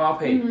 You know, I'll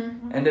pay.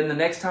 Mm-hmm. And then the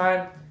next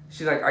time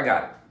she's like, I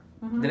got it.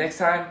 The next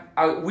time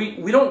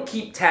we don't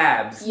keep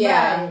tabs.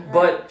 Yeah. Right.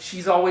 But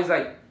she's always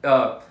like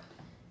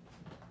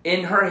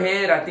in her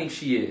head. I think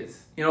she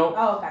is. You know.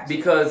 Oh, gotcha.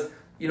 Because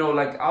you know,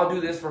 like I'll do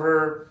this for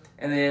her,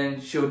 and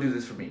then she'll do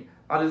this for me.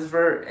 I'll do this for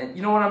her, and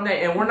you know what I'm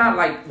saying. And we're not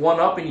like one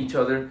upping each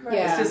other.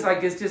 Yeah.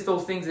 It's just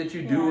those things that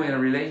you do in a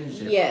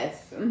relationship.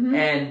 Yes. Mm-hmm.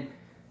 And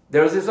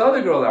there was this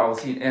other girl that I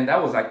was seeing, and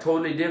that was like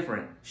totally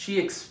different. She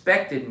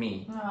expected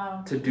me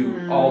Oh. to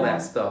do all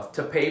that stuff,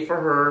 to pay for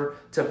her,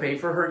 to pay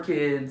for her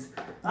kids.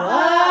 What?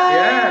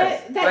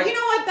 Yes. That Like- you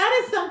know what?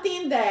 That is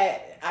something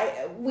that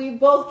we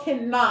both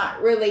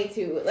cannot relate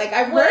to. Like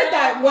I've Well, heard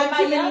that one in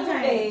too my many younger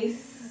times.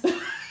 days,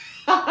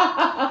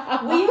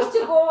 we used to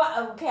go.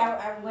 Okay,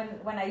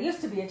 when I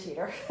used to be a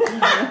cheater, we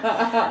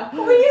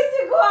used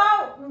to go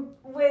out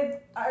with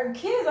our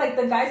kids. Like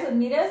the guys would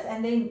meet us,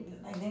 and they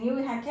knew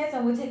we had kids,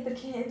 and we'd take the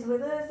kids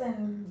with us,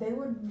 and they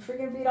would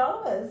freaking feed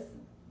all of us.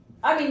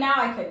 I mean, now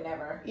I could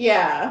never,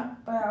 Yeah.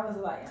 but I was a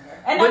lot younger,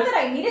 and But- not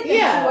that I needed them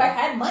Yeah. to. I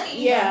had money.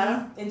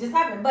 Yeah. it just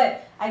happened.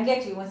 But I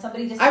get you when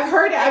somebody just. I've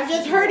heard it. I've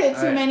just heard it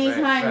too Right, many right,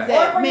 times right. Or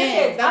that for your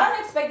man. kids, I That's,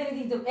 don't expect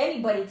anything to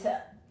anybody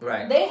to.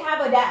 Right. They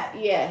have a dad.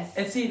 yes.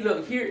 And see,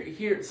 look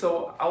here.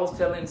 So I was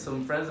telling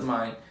some friends of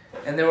mine,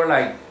 and they were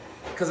like,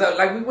 because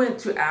like we went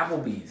to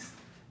Applebee's,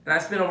 and I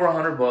spent over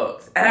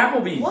 $100 at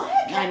Applebee's. What?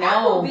 I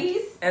know.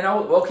 Applebee's? And I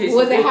was okay. So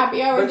Was it they-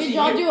 happy hour? but Did see,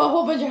 y'all here- do a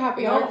whole bunch of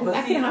happy hour? No, 'Cause but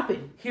that see, can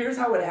happen. Here's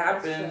how it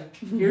happened.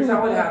 Here's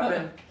how it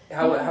happened.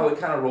 How it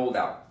kind of rolled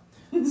out.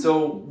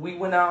 So we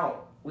went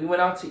out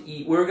to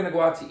eat. We were gonna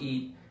go out to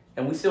eat,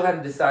 and we still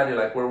hadn't decided.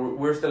 Like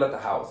we're still at the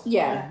house.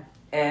 Yeah.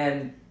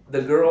 And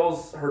the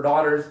girls, her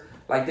daughters,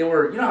 like they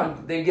were, you know, how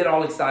they get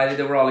all excited.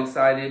 They were all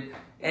excited,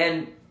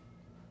 and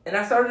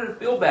I started to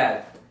feel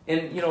bad.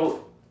 And you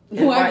know,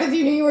 in Why? my- Because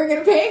you knew you were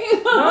gonna pay.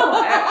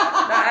 no,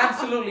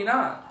 absolutely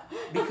not.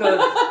 Because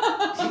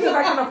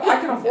I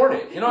can afford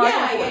it. You know. I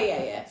can afford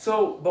it. Yeah.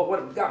 So, but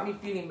what got me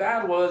feeling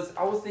bad was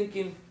I was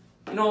thinking,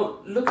 you know,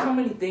 look how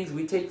many things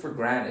we take for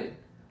granted.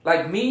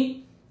 Like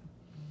me,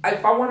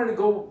 if I wanted to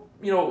go,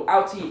 you know,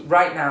 out to eat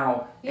right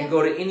now and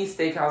go to any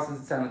steakhouse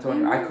in San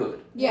Antonio, I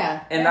could.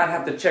 Yeah. And not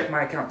have to check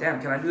my account.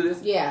 Damn, can I do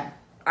this? Yeah.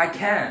 I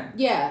can.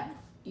 Yeah.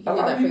 You can A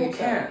do lot that of for people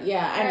yourself. can't.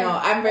 Yeah, I know.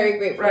 I'm very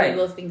grateful Right. for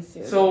those things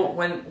too. So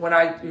when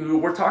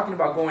we're talking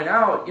about going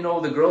out, you know,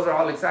 the girls are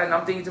all excited. And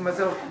I'm thinking to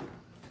myself,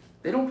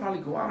 they don't probably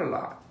go out a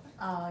lot.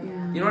 Oh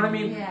yeah. You know what I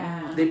mean?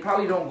 Yeah. They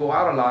probably don't go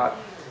out a lot.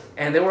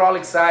 And they were all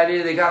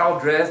excited. They got all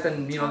dressed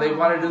and, you know, they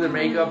wanted to do their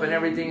makeup and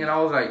everything. And I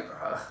was like,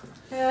 ugh.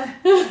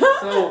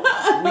 So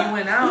we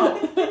went out.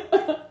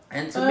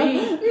 And to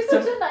me, You're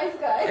such a nice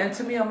guy. and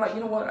to me, I'm like, you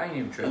know what? I ain't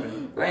even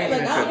tripping. I ain't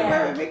like, even I don't tripping.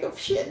 wear makeup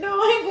shit. No,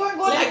 I ain't going to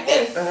go like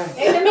this.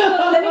 Hey, let me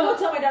go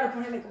tell my daughter to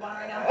put her makeup on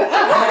right now.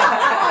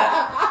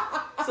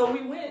 So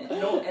we went, you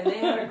know, and they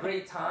had a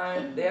great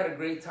time. They had a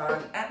great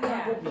time at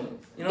Yeah.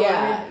 Applebee's. You know what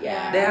I mean?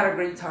 Yeah. They had a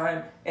great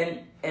time.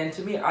 And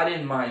to me, I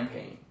didn't mind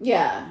paying.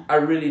 Yeah. I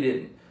really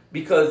didn't.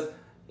 Because,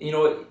 you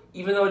know,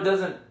 even though it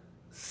doesn't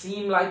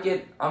seem like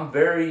it, I'm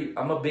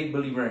a big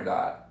believer in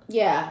God.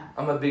 Yeah.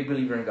 I'm a big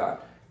believer in God.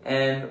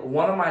 And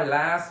one of my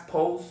last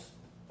posts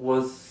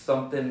was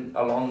something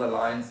along the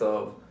lines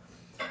of,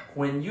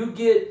 when you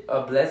get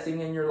a blessing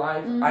in your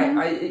life,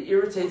 it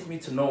irritates me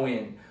to no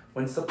end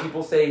when some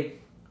people say,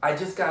 I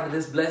just got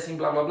this blessing,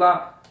 blah, blah,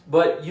 blah.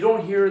 But you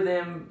don't hear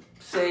them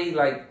say,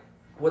 like,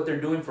 what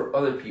they're doing for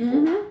other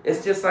people.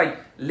 It's just like,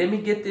 let me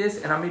get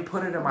this and I'm going to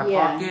put it in my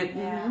pocket.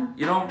 Yeah.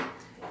 You know?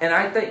 And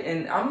I think,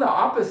 and I'm the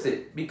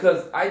opposite,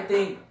 because I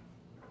think,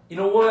 you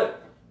know what?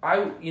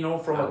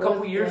 From a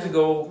couple years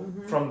ago,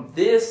 from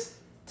this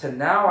to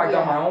now, I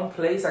got my own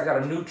place. I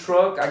got a new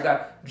truck. I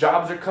got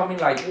jobs are coming,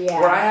 like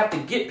where I have to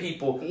get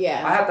people.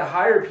 Yeah. I have to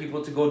hire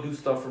people to go do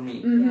stuff for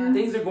me.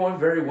 Things are going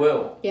very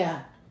well.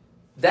 Yeah.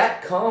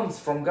 That comes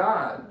from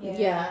God.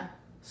 Yeah.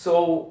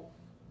 So,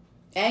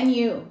 And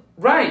you.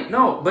 right,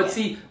 no, but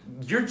see,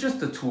 you're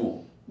just a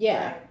tool.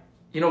 Yeah.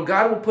 You know,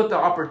 God will put the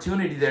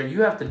opportunity there.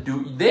 You have to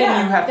do. Then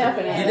Yeah, you have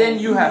definitely.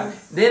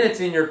 to. Then it's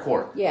in your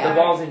court. Yeah. The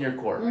ball's in your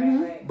court.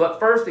 Right. But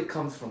first, it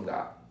comes from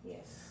God.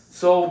 Yes.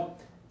 So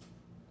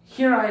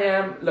here I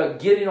am,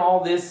 like getting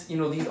all this. You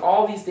know,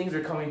 all these things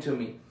are coming to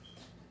me,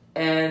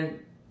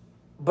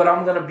 but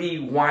I'm gonna be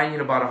whining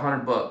about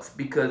 $100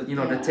 because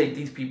to take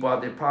these people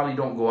out, they probably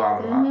don't go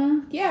out a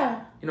lot.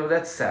 Yeah.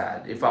 That's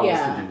sad if I was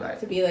to do that.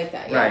 To be like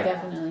that. Yeah, Right.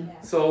 definitely.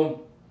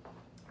 So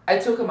I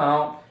took him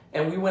out,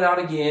 and we went out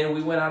again,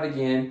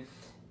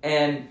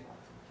 and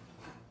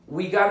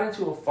we got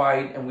into a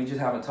fight, and we just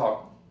haven't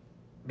talked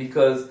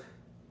because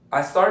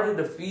I started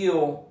to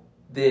feel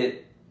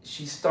that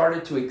she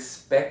started to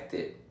expect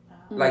it.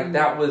 Like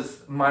that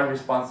was my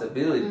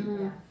responsibility.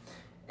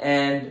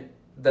 And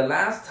the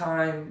last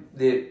time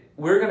that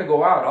we were going to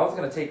go out, I was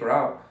going to take her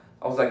out.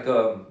 I was like,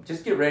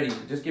 just get ready.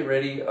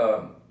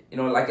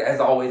 Like as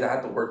always, I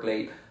had to work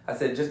late. I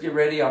said, just get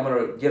ready. I'm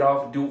going to get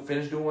off,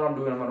 finish doing what I'm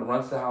doing. I'm going to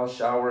run to the house,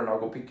 shower, and I'll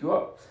go pick you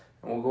up.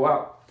 And we'll go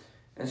out.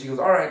 And she goes,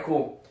 all right,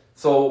 cool.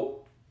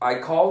 So I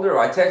called her.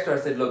 I texted her. I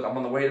said, look, I'm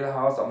on the way to the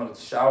house. I'm going to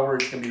shower.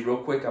 It's going to be real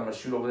quick. I'm going to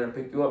shoot over there and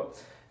pick you up.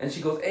 And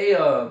she goes, hey,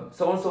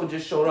 so-and-so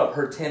just showed up.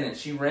 Her tenant.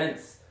 She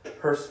rents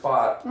her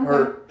spot,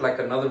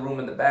 another room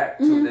in the back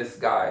to this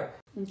guy.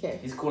 Okay.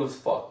 He's cool as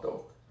fuck,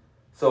 though.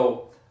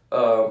 So,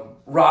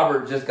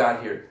 Robert just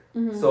got here.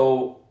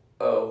 So,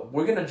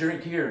 we're going to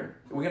drink here.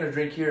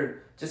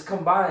 Just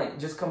come by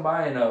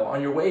and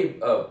on your way,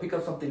 pick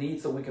up something to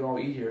eat so we can all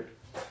eat here.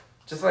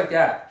 Just like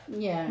that.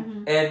 Yeah.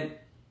 And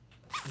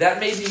that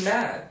made me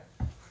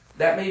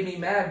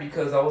mad.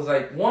 Because I was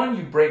like, one,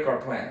 you break our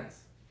plans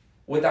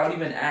without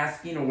even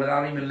asking or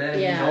without even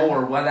letting me know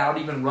or without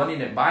even running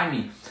it by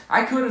me.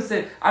 I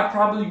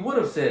probably would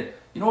have said,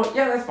 you know what,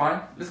 yeah, that's fine.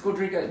 Let's go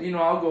drink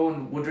I'll go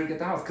and we'll drink at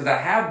the house. Because I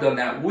have done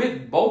that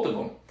with both of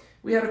them.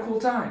 We had a cool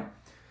time.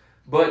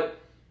 But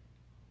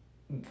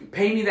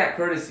pay me that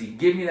courtesy.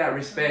 Give me that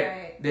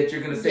respect that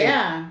you're going to say,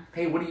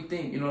 hey, what do you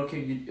think?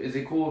 Is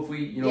it cool if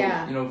we,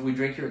 if we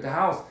drink here at the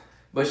house?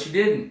 But she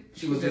didn't.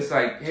 She was just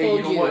like, hey,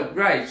 you know what?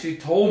 Right. She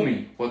told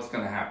me what's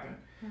going to happen.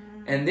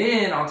 And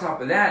then on top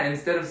of that,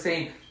 instead of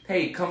saying,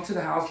 hey, come to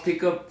the house,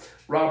 pick up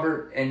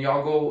Robert, and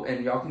y'all go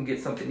and y'all can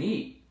get something to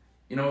eat.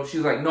 She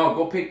was like, no,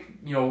 go pick,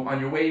 on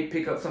your way,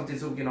 pick up something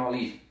so we can all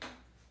eat.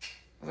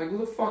 I was like, who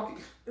the fuck?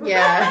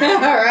 Yeah,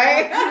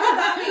 right?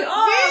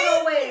 All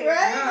the way.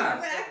 Right? Yeah.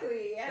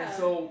 Exactly, yeah. And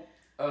so,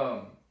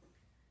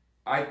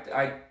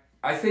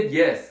 I said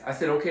yes. I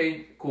said,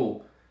 okay,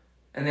 cool.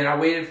 And then I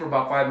waited for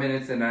about 5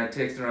 minutes and I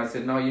texted her and I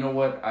said, no, you know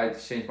what? I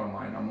changed my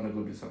mind. I'm going to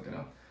go do something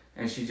else.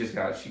 And she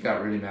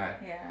got really mad.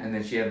 Yeah. And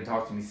then she hadn't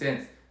talked to me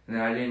since. And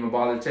then I didn't even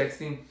bother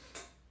texting.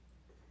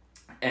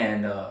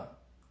 And,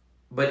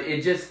 but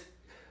it just,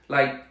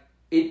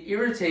 it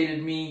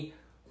irritated me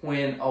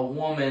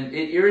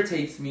it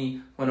irritates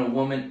me when a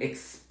woman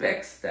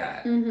expects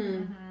that.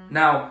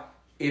 Now,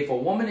 if a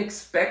woman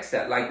expects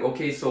that,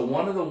 so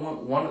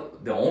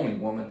the only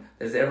woman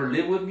that's ever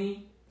lived with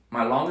me,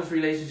 my longest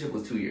relationship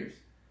was 2 years.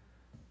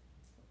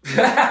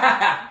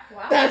 Wow.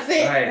 That's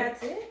it. Right.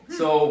 That's it.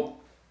 So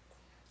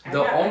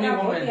the only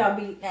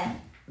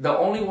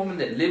woman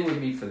that lived with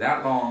me for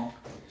that long,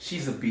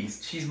 she's a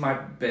beast. She's my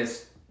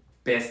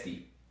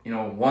bestie.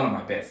 One of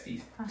my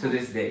besties to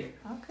this day.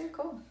 Okay,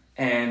 cool.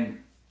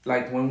 And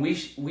when we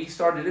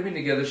started living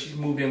together, she's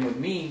moved in with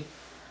me.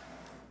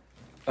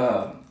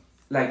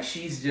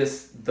 She's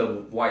just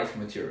the wife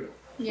material.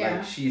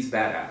 Yeah. She's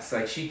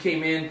badass. She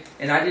came in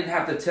and I didn't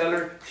have to tell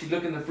her. She'd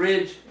look in the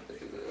fridge,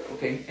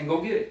 okay, and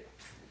go get it.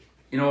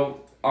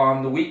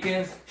 On the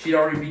weekends, she'd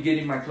already be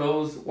getting my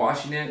clothes,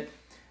 washing it,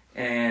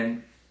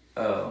 and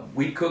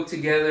we'd cook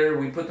together.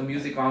 We'd put the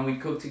music on.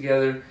 We'd cook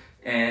together.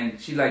 And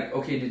she'd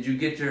okay, did you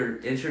get your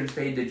insurance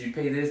paid? Did you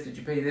pay this? Did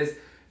you pay this?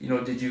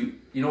 Did you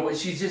know what?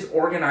 She's just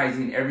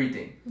organizing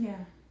everything. Yeah.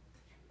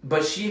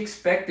 But she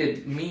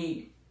expected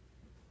me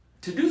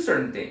to do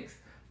certain things.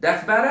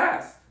 That's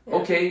badass. Yeah.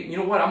 Okay, you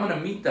know what? I'm going to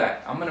meet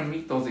that. I'm going to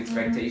meet those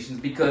expectations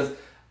because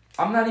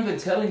I'm not even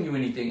telling you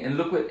anything. And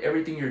look at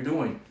everything you're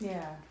doing.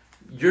 Yeah.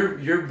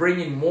 You're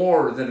bringing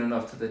more than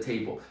enough to the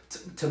table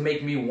to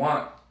make me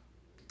want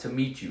to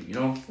meet you,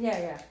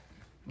 Yeah.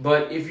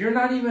 But if you're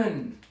not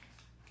even,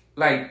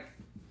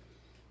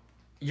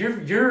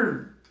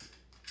 you're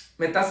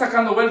me estás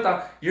sacando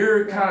vuelta,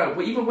 you're kind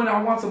of, even when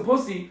I want some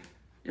pussy,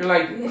 you're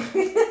like,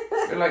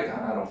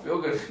 I don't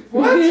feel good.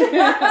 What?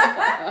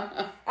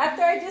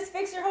 After I just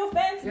fix your whole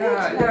fence?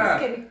 Yeah, bitch? No, yeah. I'm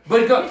just kidding.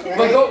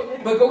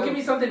 But go give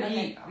me something to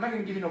eat. I'm not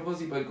going to give you no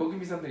pussy, but go give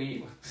me something to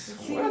eat.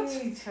 What?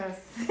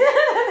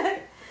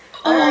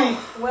 All right.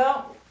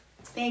 Well,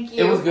 thank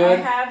you. It was good.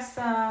 I have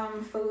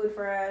some food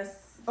for us.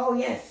 Oh,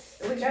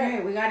 yes. Which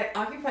right. We got it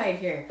occupied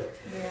here.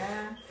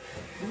 Yeah.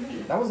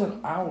 That was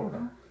an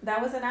hour. That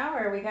was an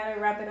hour. We got to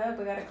wrap it up.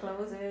 We got to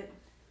close it.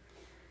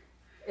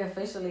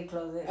 Officially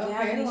close it. Do you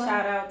have any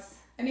shout outs?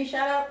 Any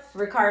shout outs?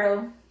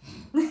 Ricardo.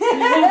 No.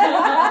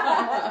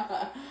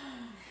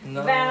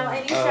 Val,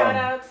 any shout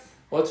outs?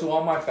 Well, to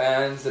all my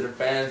fans that are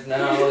fans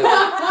now.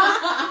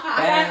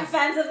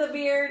 Fans of the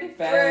beard.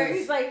 Fans.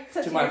 He's like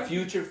to my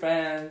future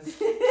fans.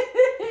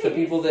 To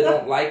people that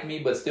don't like me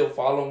but still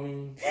follow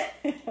me.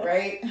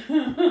 Right?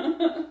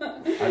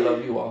 I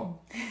love you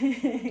all.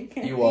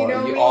 You all. You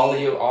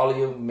know all of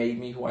you made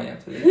me who I am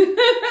today.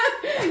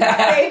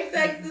 Safe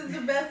sex is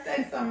the best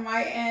sex on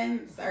my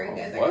end. Sorry,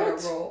 guys, I gotta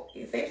What? roll.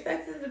 Safe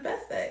sex is the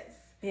best sex.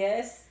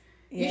 Yes.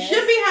 You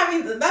should be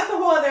having. That's a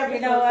whole other episode.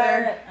 You know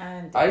sir.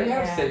 what? I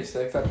have safe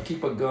sex. I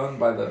keep a gun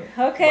by the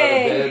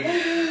Okay. by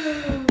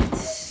the bed.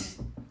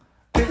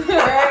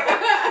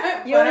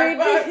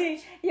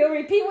 You'll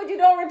repeat what you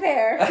don't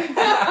repair.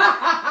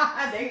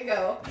 There you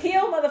go.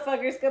 Heal,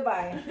 motherfuckers.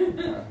 Goodbye.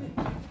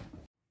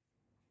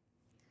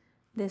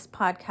 This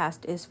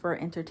podcast is for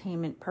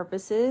entertainment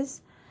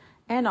purposes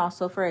and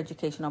also for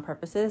educational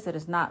purposes. It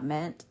is not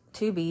meant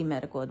to be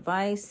medical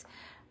advice.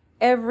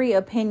 Every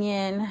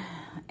opinion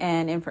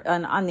and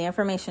on the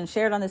information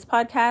shared on this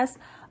podcast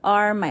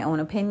are my own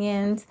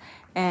opinions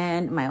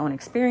and my own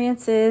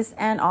experiences,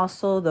 and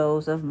also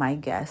those of my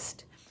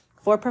guest.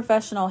 For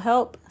professional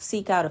help,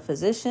 seek out a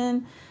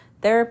physician,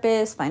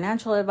 therapist,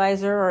 financial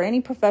advisor, or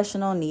any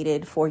professional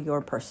needed for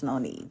your personal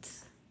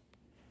needs.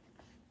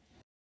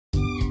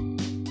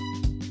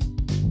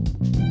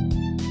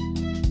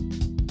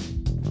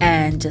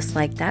 And just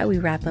like that, we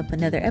wrap up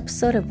another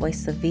episode of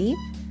Voice of V.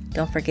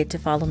 Don't forget to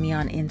follow me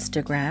on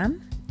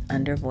Instagram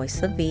under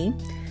Voice of V.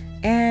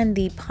 And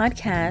the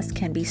podcast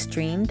can be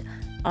streamed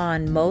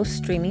on most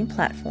streaming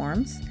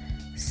platforms.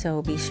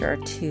 So be sure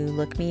to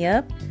look me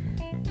up,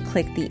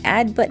 click the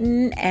add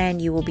button,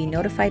 and you will be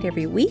notified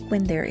every week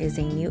when there is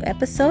a new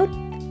episode.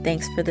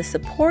 Thanks for the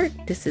support.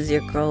 This is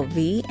your girl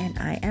V, and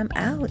I am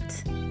out.